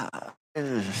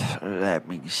 Let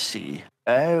me see.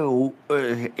 Oh,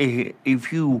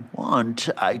 if you want,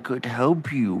 I could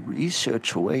help you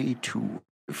research a way to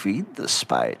defeat the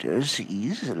spiders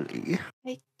easily.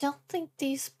 I don't think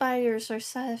these spiders are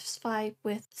satisfied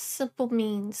with simple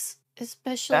means,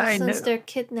 especially I since know. they're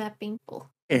kidnapping people.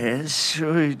 Yes,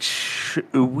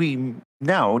 we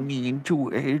now need to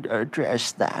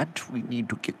address that. We need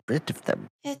to get rid of them.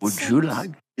 Would you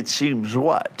like? It seems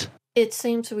what? It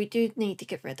seems we do need to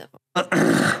get rid of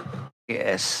them.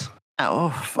 Yes. Now,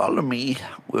 follow me.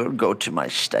 We'll go to my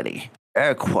study. There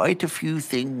are quite a few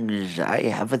things. I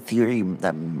have a theory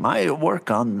that might work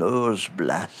on those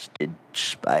blasted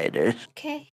spiders.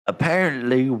 Okay.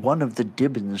 Apparently, one of the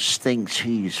Dibbons thinks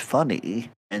he's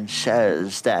funny and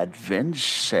says that Vince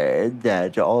said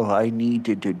that all I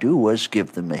needed to do was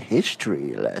give them a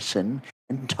history lesson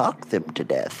and talk them to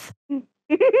death.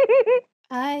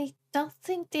 I don't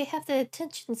think they have the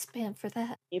attention span for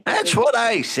that. That's what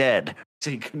I said. So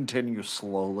you continue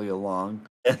slowly along,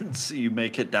 and so you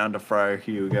make it down to Friar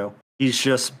Hugo. He's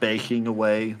just baking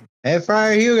away. Hey,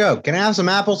 Friar Hugo, can I have some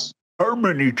apples? How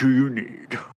many do you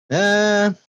need?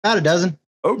 About a dozen.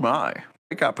 Oh my,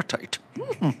 big appetite.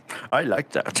 I like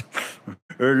that.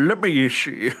 Let me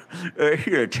see.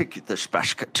 Here, take this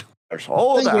basket. There's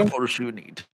all the Thank you. apples you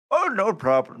need. Oh, no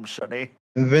problem, Sonny.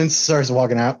 And Vince starts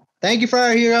walking out. Thank you,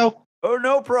 Friar Hugo. Oh,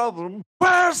 no problem.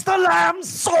 Where's the lamb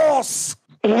sauce?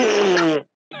 When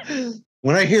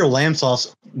I hear lamb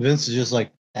sauce, Vince is just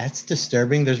like, that's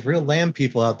disturbing. There's real lamb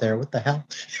people out there. What the hell?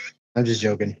 I'm just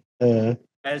joking.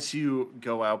 As you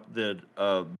go out the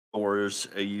doors,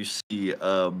 you see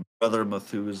Brother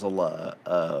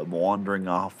Methuselah wandering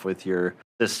off with your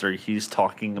sister. He's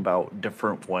talking about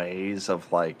different ways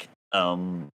of like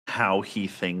how he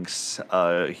thinks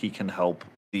he can help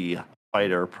the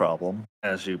spider problem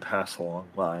as you pass along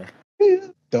by.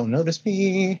 Don't notice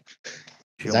me.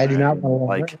 You I do not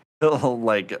imagine, know.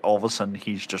 like all of a sudden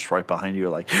he's just right behind you,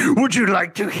 like, would you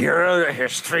like to hear a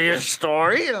history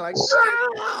story? And like,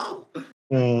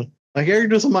 My character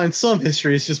doesn't mind some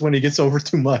history. It's just when he gets over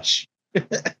too much.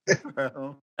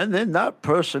 And then that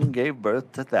person gave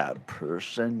birth to that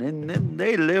person, and then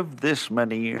they lived this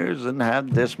many years and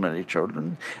had this many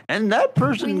children, and that We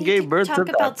person need gave to birth to talk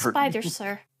that about person. spiders,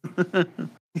 sir.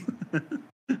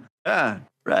 Ah,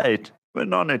 right.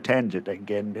 Went on a tangent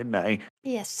again, didn't I?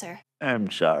 Yes, sir.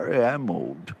 I'm sorry, I'm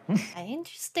old. I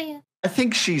understand. I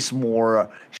think she's more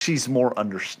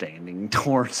understanding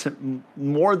towards him.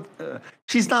 More,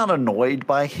 she's not annoyed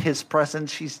by his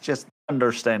presence. She's just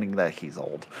understanding that he's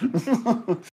old.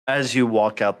 As you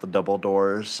walk out the double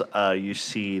doors, you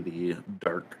see the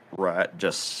dark rat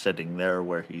just sitting there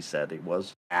where he said he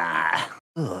was. Ah,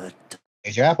 good.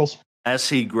 Here's your apples. As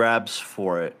he grabs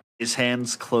for it, his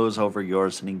hands close over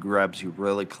yours, and he grabs you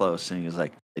really close, and he's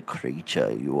like, The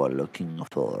creature you are looking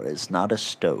for is not a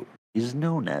stoat. He's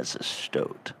known as a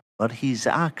stoat, but he's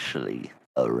actually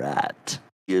a rat.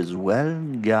 He is well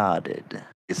guarded.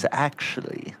 He's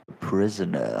actually a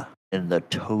prisoner in the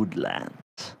Toadlands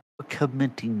for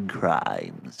committing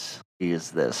crimes. He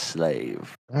is their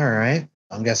slave. All right.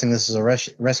 I'm guessing this is a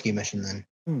rescue mission then.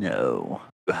 No,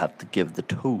 you have to give the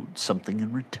toads something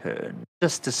in return.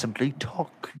 Just to simply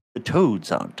talk. The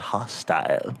toads aren't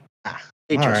hostile.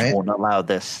 They all just right. won't allow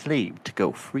their slave to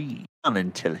go free, not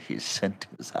until his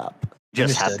sentence up. You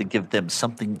just have to Understood. give them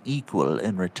something equal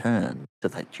in return so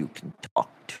that you can talk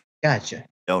to. Gotcha.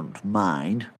 Don't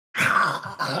mind.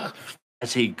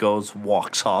 as he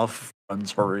walks off,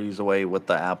 hurries away with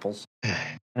the apples.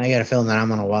 I got a feeling that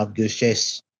I'm on a wild goose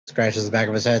chase. Scratches the back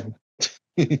of his head.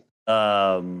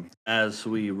 As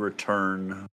we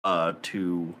return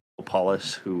to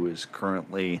Opolis, who is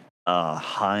currently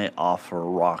high off a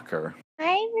rocker.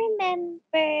 I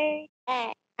remember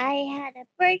that I had a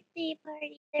birthday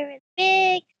party. There was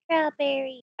big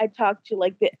strawberry. I talked to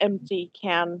like the empty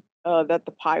can that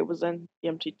the pie was in, the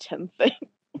empty tin thing.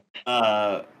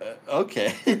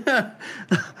 Okay.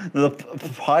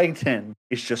 The pie tin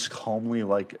is just calmly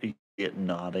like it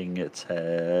nodding its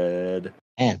head.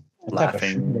 Man, What type of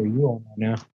shit are you on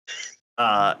right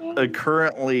now?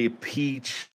 Currently,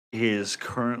 Peach is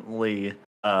currently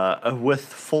with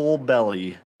full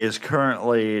belly, is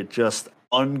currently just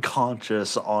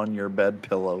unconscious on your bed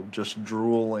pillow, just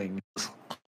drooling,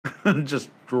 just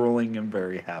drooling and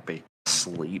very happy.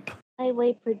 Sleep. I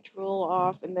wipe her drool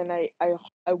off, and then I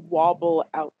wobble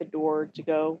out the door to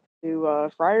go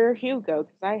to Friar Hugo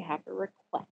because I have a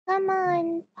request. Come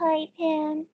on,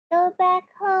 Pipehan. Go back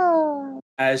home.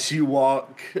 As you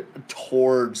walk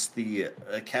towards the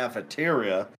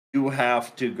cafeteria, you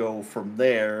have to go from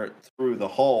there through the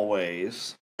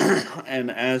hallways. And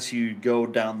as you go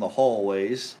down the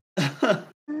hallways,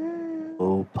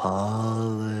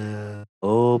 Opal,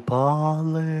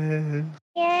 Opal.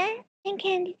 Yeah?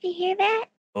 Ken, did you hear that?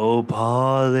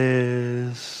 Opalis.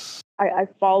 I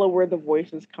follow where the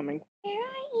voice is coming from. Where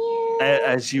are you?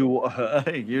 As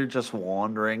you're just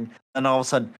wandering, and all of a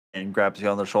sudden, and grabs you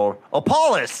on the shoulder.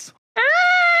 Opalis!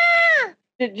 Ah!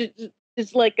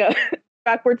 Just like a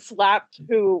backward slap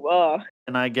to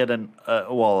And I get an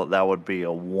well, that would be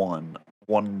a one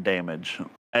damage.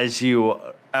 As you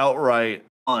outright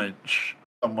punch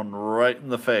someone right in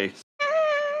the face.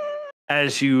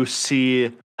 As you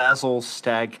see Basil's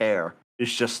stag hair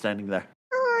is just standing there.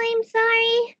 Oh, I'm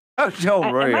sorry. Oh,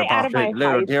 don't worry am I out about of my it,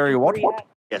 little high dearie. school What? yet?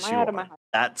 Yes, Am I you out of my are. high-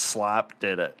 That slap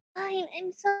did it.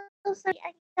 I'm so sorry.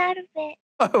 I got out of it.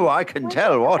 Oh, I can What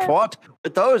tell. about- What?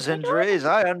 With those What about- injuries,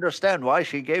 I understand why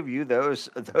she gave you those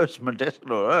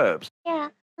medicinal herbs. Yeah.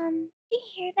 Did you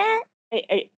hear that?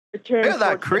 I return Hear that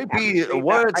towards the creepy cafeteria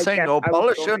word that I saying guess I was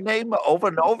 "Opalish" your going- name over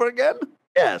and over again?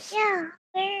 Yes. Yeah.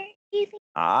 Where do you think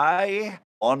I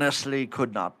honestly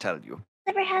could not tell you.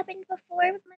 this ever happened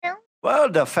before with Manel? Well,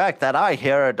 the fact that I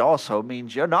hear it also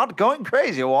means you're not going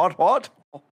crazy. What?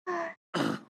 Hey,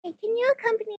 can you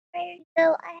accompany me?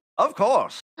 So Of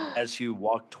course. As you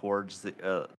walk towards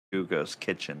the Hugo's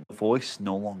kitchen, the voice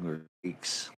no longer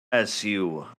speaks as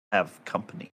you have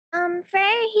company.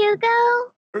 Friar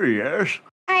Hugo, Yes.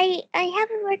 I have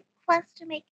a request to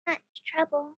make much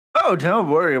trouble. Oh, don't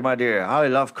worry, my dear. I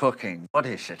love cooking. What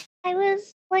is it? I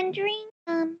was wondering,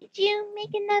 did you make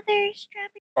another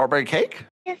strawberry? Strawberry cake?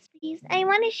 Yes, please. I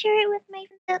want to share it with my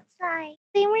friends outside.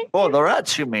 They weren't Oh, there the for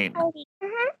rats, you mean? the party. They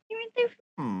weren't there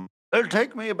for... It'll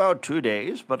take me about 2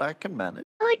 days, but I can manage.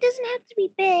 Oh, it doesn't have to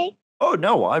be big. Oh,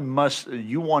 no, I must.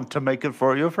 You want to make it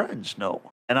for your friends, no?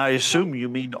 And I assume you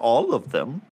mean all of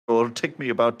them. So it'll take me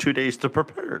about 2 days to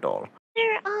prepare it all.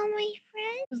 They're all my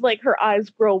friends. It's like her eyes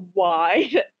grow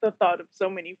wide at the thought of so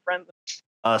many friends.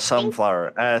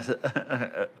 Sunflower.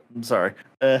 I'm sorry.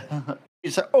 He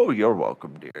said, "Oh, you're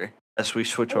welcome, dearie." As we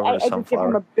switch over I to just give him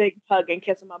Sunflower. a big hug and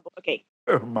kiss him on both. Okay.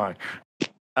 Oh my.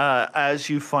 As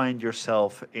you find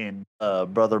yourself in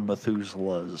Brother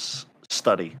Methuselah's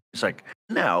study, he's like,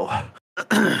 "Now,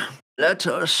 let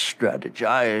us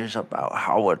strategize about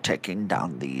how we're taking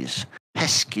down these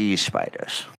pesky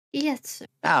spiders." Yes, sir.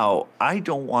 Now, I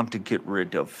don't want to get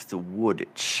rid of the wood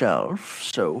itself,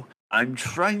 so I'm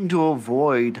trying to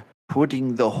avoid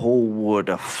putting the whole wood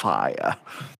afire.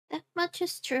 That much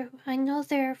is true. I know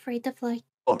they're afraid of light.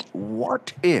 But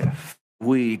what if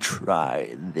we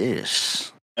try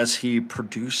this? As he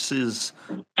produces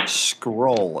a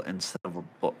scroll instead of a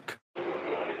book.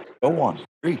 Go on,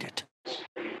 read it.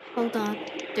 Hold on.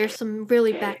 There's some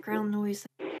really background noise.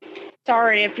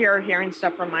 Sorry if you're hearing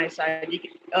stuff from my side.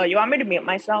 You want me to mute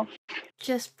myself?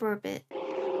 Just for a bit.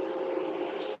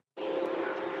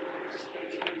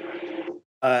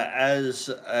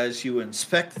 As you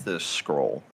inspect this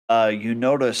scroll, you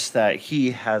notice that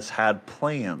he has had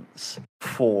plans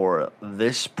for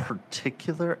this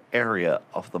particular area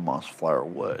of the Mossflower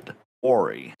Wood.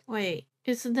 Ori. Wait,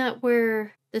 isn't that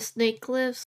where the snake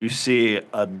lives? You see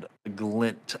a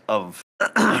glint of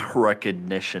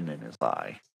recognition in his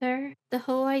eye. Sir, the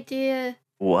whole idea...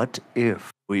 What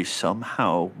if we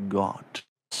somehow got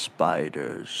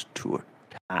spiders to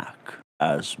attack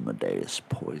Asmodeus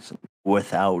Poison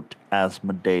without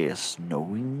Asmodeus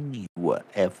knowing you were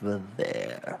ever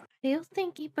there? I don't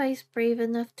think anybody's brave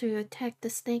enough to attack the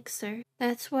snake, sir.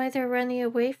 That's why they're running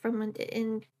away from it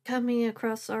and coming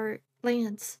across our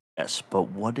lands. Yes, but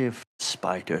what if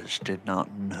spiders did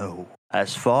not know?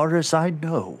 As far as I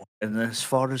know, and as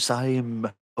far as I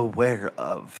am aware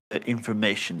of the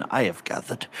information I have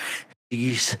gathered,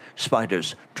 these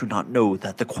spiders do not know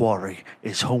that the quarry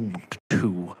is home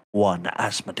to one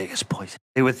Asmodeus Poison.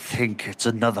 They would think it's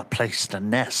another place to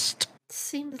nest.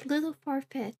 Seems a little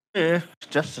far-fetched.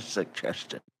 Just a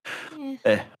suggestion.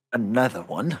 Yeah. Another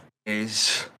one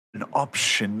is an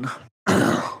option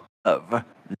of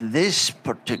this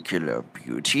particular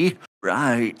beauty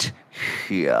right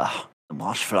here, the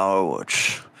Mossflower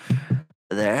Woods.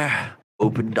 there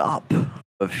opened up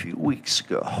a few weeks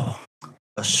ago.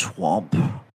 A swamp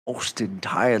almost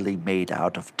entirely made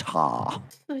out of tar.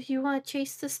 So you want to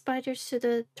chase the spiders to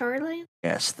the tar land?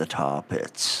 Yes, the tar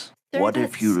pits. Sir, What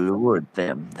if you that's- lured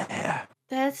them there?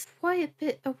 That's quite a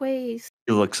bit of ways.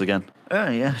 He looks again. Oh,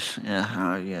 yes,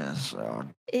 yes.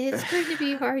 It's going to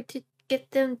be hard to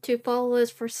get them to follow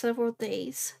us for several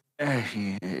days. I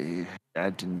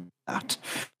didn't not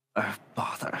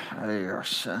bother.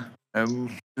 Yes. Do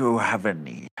you have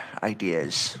any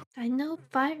ideas? I know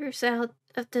fire's out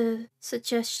of the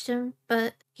suggestion,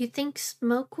 but you think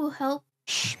smoke will help?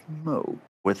 Smoke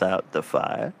without the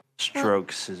fire?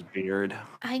 Strokes his beard.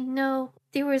 I know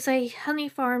there was a honey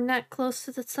farm not close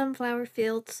to the sunflower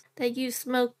fields that used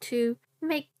smoke to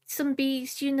make some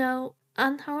bees,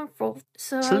 unharmful.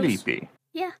 So Sleepy.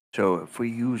 Yeah. So if we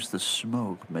use the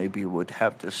smoke, maybe it would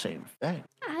have the same thing.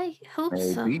 I hope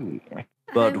so. Maybe.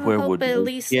 But where hope would at we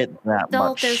least get that dull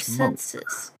much their smoke?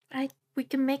 senses. We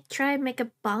can try and make a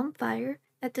bonfire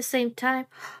at the same time.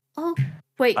 Oh,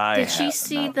 wait, I did she have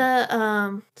see enough.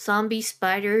 the zombie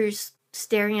spiders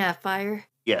staring at fire?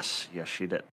 Yes, she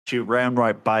did. She ran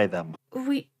right by them.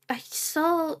 I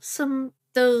saw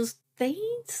those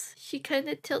things. She kind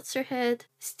of tilts her head,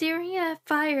 staring at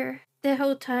fire the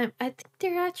whole time. I think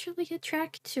they're actually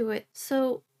attracted to it,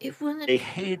 so it wouldn't. They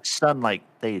hate sunlight.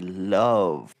 They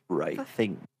love bright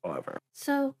things, however.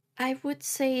 So I would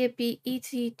say it'd be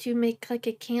easy to make like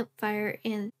a campfire,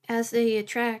 and as they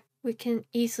attract, we can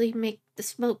easily make the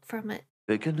smoke from it.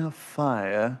 Big enough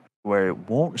fire where it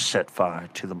won't set fire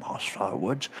to the mossflower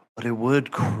woods, but it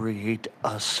would create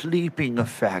a sleeping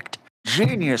effect.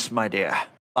 Genius, my dear.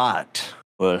 But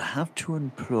we'll have to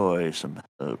employ some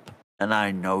help, and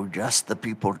I know just the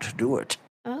people to do it.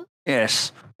 Oh?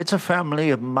 Yes, it's a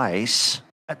family of mice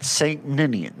at St.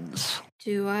 Ninian's.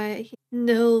 Do I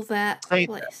know that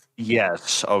place?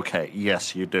 Yes, okay,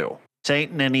 yes, you do.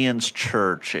 St. Ninian's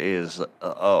Church is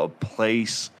a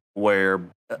place where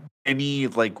any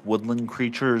woodland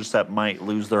creatures that might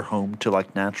lose their home to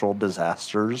natural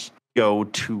disasters go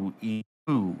to eat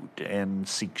food and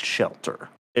seek shelter.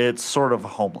 It's sort of a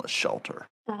homeless shelter.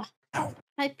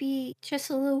 I'd be just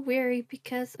a little wary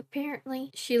because apparently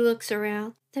she looks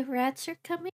around. The rats are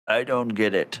coming. I don't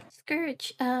get it.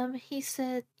 Scourge, he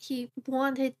said he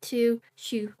wanted to,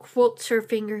 she quotes her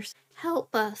fingers,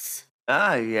 help us.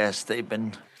 Ah, yes, they've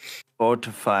been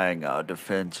fortifying our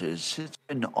defenses. It's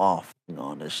been often,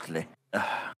 honestly.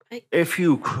 If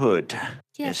you could,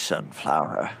 Miss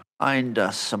Sunflower, find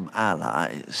us some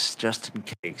allies, just in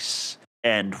case.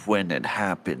 And when it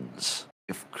happens,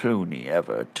 if Clooney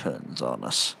ever turns on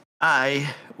us,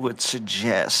 I would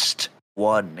suggest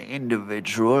one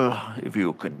individual, if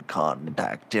you can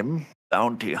contact him,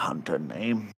 bounty hunter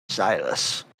named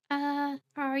Silas.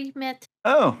 Already met.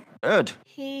 Oh, good.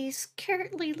 He's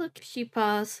currently looking. She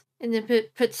paused and then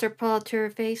puts her paw to her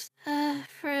face.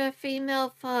 For a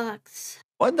female fox.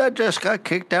 One that just got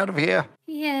kicked out of here?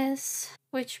 Yes,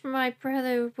 which my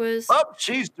brother was. Oh,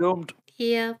 she's doomed.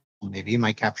 Yeah. Maybe you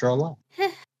might capture a lot.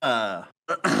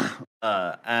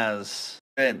 As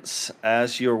Vince,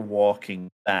 as you're walking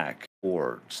back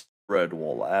towards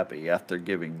Redwall Abbey after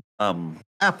giving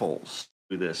apples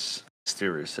to this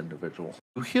mysterious individual,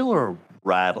 you hear a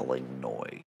rattling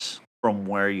noise from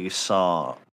where you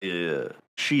saw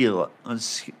Sheila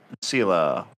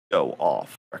go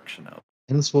off direction of.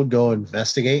 Vince will go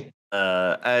investigate.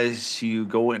 As you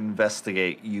go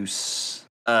investigate, you see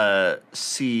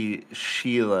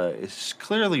Sheila is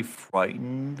clearly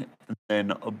frightened, and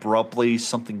then abruptly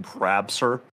something grabs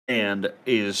her and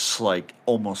is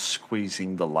almost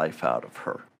squeezing the life out of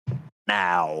her.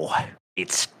 Now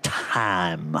it's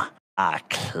time I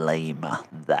claim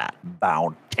that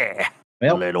bounty,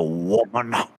 Well, little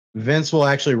woman. Vince will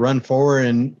actually run forward,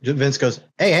 and Vince goes,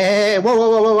 "Hey, whoa, whoa,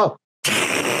 whoa, whoa, whoa!"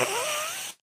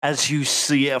 As you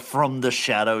see it from the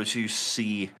shadows, you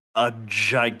see a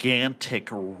gigantic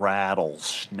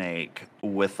rattlesnake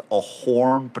with a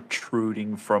horn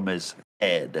protruding from his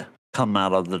head come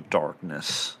out of the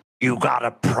darkness. You got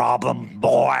a problem,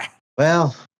 boy?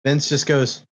 Well, Vince just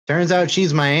goes, "Turns out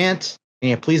she's my aunt. Can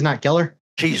you please not kill her?"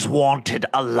 She's wanted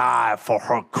alive for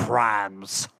her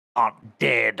crimes, not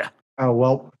dead. Oh,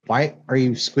 well, why are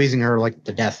you squeezing her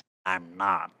to death? I'm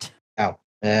not. Oh,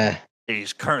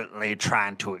 She's currently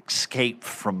trying to escape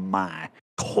from my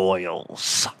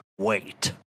coils.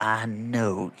 Wait, I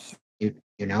know you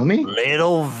know me?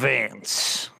 little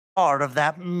Vince, part of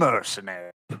that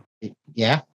mercenary.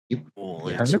 Yeah. Well,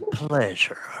 You it's heard a of it?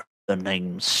 pleasure. The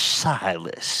name's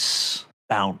Silas,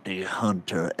 bounty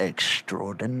hunter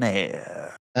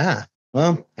extraordinaire.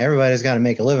 Well, everybody's got to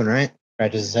make a living, right?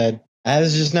 Scratches his head. I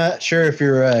was just not sure if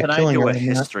you're Can I killing do her a or not.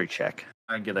 history check?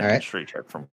 I get a All right. history check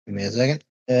from. Give me a second.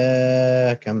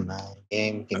 Come on,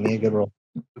 game. Give me a good roll.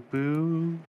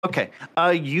 Boo. Okay.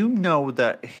 You know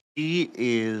that he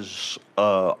is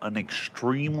an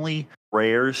extremely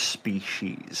rare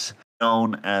species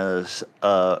known as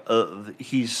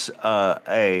he's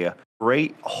a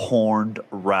great horned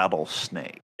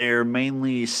rattlesnake. They're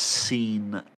mainly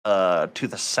seen to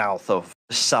the south of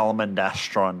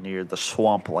Salamandastron near the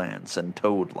swamplands and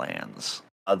toadlands.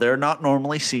 They're not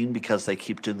normally seen because they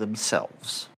keep to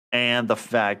themselves, and the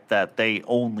fact that they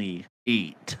only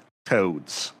eat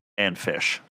toads and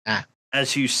fish. Ah.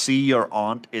 As you see, your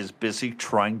aunt is busy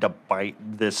trying to bite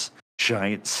this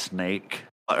giant snake.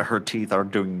 Her teeth are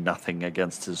doing nothing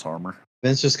against his armor.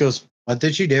 Vince just goes, "What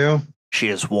did she do?" She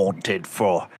is wanted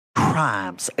for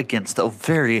crimes against a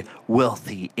very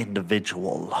wealthy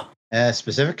individual.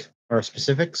 Specific or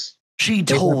specifics? She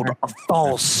told a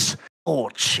false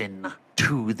fortune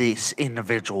to this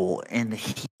individual, and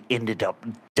he ended up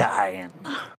dying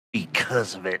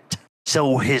because of it.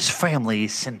 So his family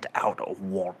sent out a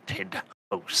wanted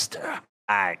poster.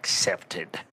 I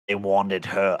accepted. They wanted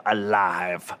her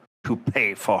alive to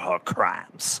pay for her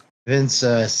crimes. Vince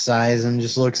sighs and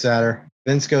just looks at her.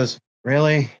 Vince goes,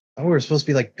 "Really? Oh, we're supposed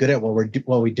to be like good at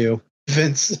what we do."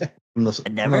 Vince, I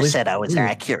never said I was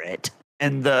accurate.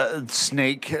 And the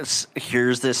snake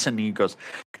hears this and he goes,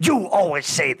 You always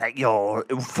say that your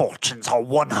fortunes are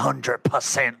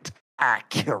 100%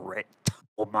 accurate,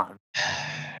 woman.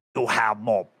 You have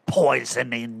more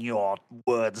poison in your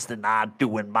words than I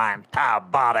do in my entire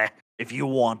body. If you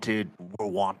were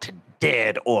wanted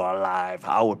dead or alive,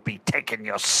 I would be taking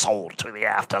your soul to the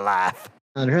afterlife.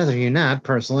 I'd rather you not,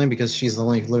 personally, because she's the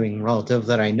only living relative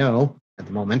that I know at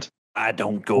the moment. I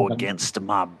don't go against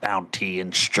my bounty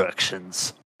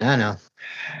instructions. I know.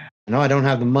 I know I don't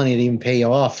have the money to even pay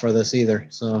you off for this either,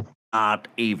 so. Not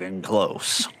even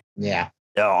close. Yeah.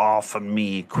 They're offering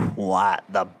me quite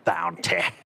the bounty.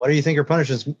 What do you think her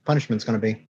punishment's going to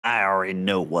be? I already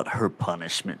know what her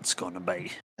punishment's going to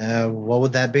be. What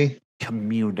would that be?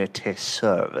 Community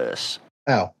service.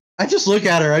 Oh. I just look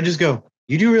at her, I just go,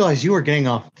 you do realize you are getting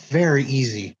off very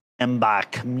easy. And by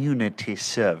community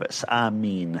service, I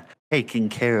mean taking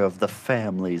care of the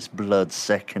family's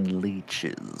blood-sucking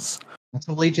leeches. What's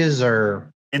the leeches are?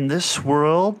 in this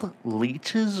world,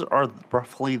 leeches are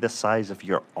roughly the size of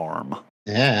your arm.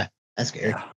 Yeah, that's scary.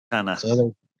 Yeah, kind of So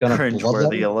they're gonna cringeworthy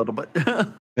bloodlet a her? little bit.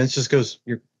 Vince just goes,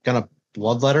 "You're gonna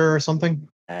bloodlet her or something?"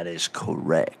 That is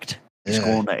correct. It's Yeah.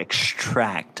 going to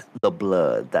extract the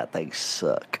blood that they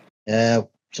suck. Yeah,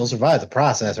 she'll survive the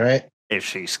process, right? If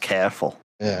she's careful.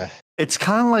 Yeah. It's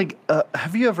kind of like,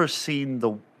 have you ever seen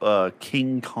the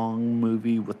King Kong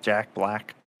movie with Jack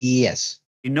Black? Yes,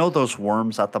 You know those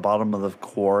worms at the bottom of the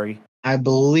quarry? I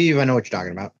believe I know what you're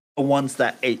talking about. The ones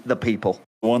that ate the people.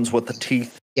 The ones with the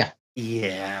teeth? Yeah.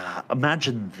 Yeah.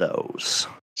 Imagine those.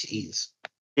 Jeez.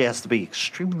 He has to be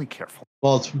extremely careful.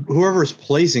 Well, it's whoever's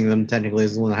placing them technically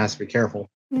is the one that has to be careful.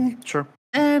 Sure.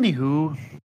 Anywho,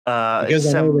 Because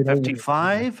it's I know they don't-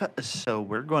 7:55, so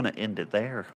we're going to end it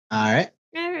there. All right.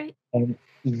 All right.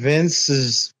 Vince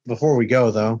is before we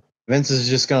go though. Vince is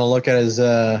just gonna look at his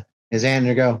aunt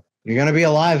and go, "You're gonna be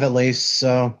alive at least,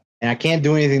 so and I can't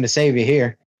do anything to save you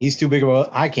here. He's too big of a.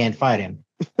 I can't fight him."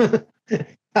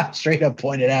 I straight up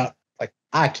pointed out, like,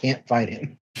 I can't fight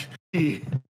him.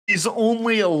 He's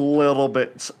only a little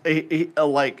bit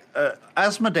like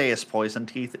Asmodeus Poison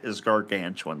Teeth is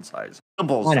gargantuan size.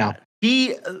 Simple as I know. that.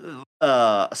 He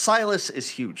Silas is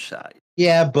huge size.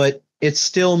 Yeah, but it's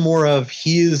still more of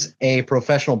he's a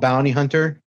professional bounty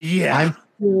hunter. Yeah. I'm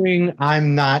fearing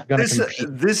I'm not gonna This,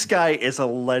 compete. this guy is a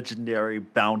legendary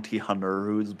bounty hunter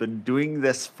who's been doing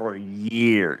this for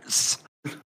years.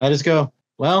 I just go,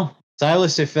 well,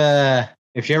 Silas, if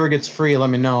she ever gets free, let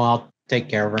me know. I'll take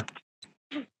care of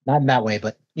her. Not in that way,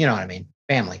 but you know what I mean.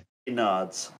 Family. He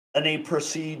nods. And he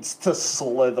proceeds to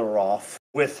slither off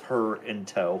with her in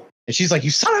tow. And she's like, "You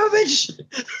son of a bitch!"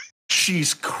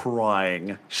 She's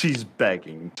crying. She's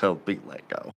begging to be let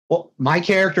go. Well, my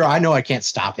character, I know I can't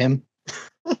stop him.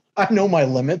 I know my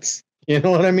limits. You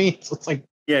know what I mean? So it's like,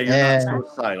 Yeah, you're Yeah. not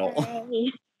suicidal.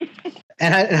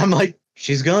 and I'm like,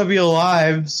 she's gonna be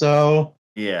alive. So,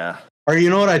 Yeah. or you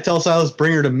know what? I tell Silas,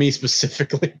 bring her to me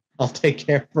specifically. I'll take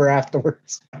care of her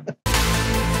afterwards.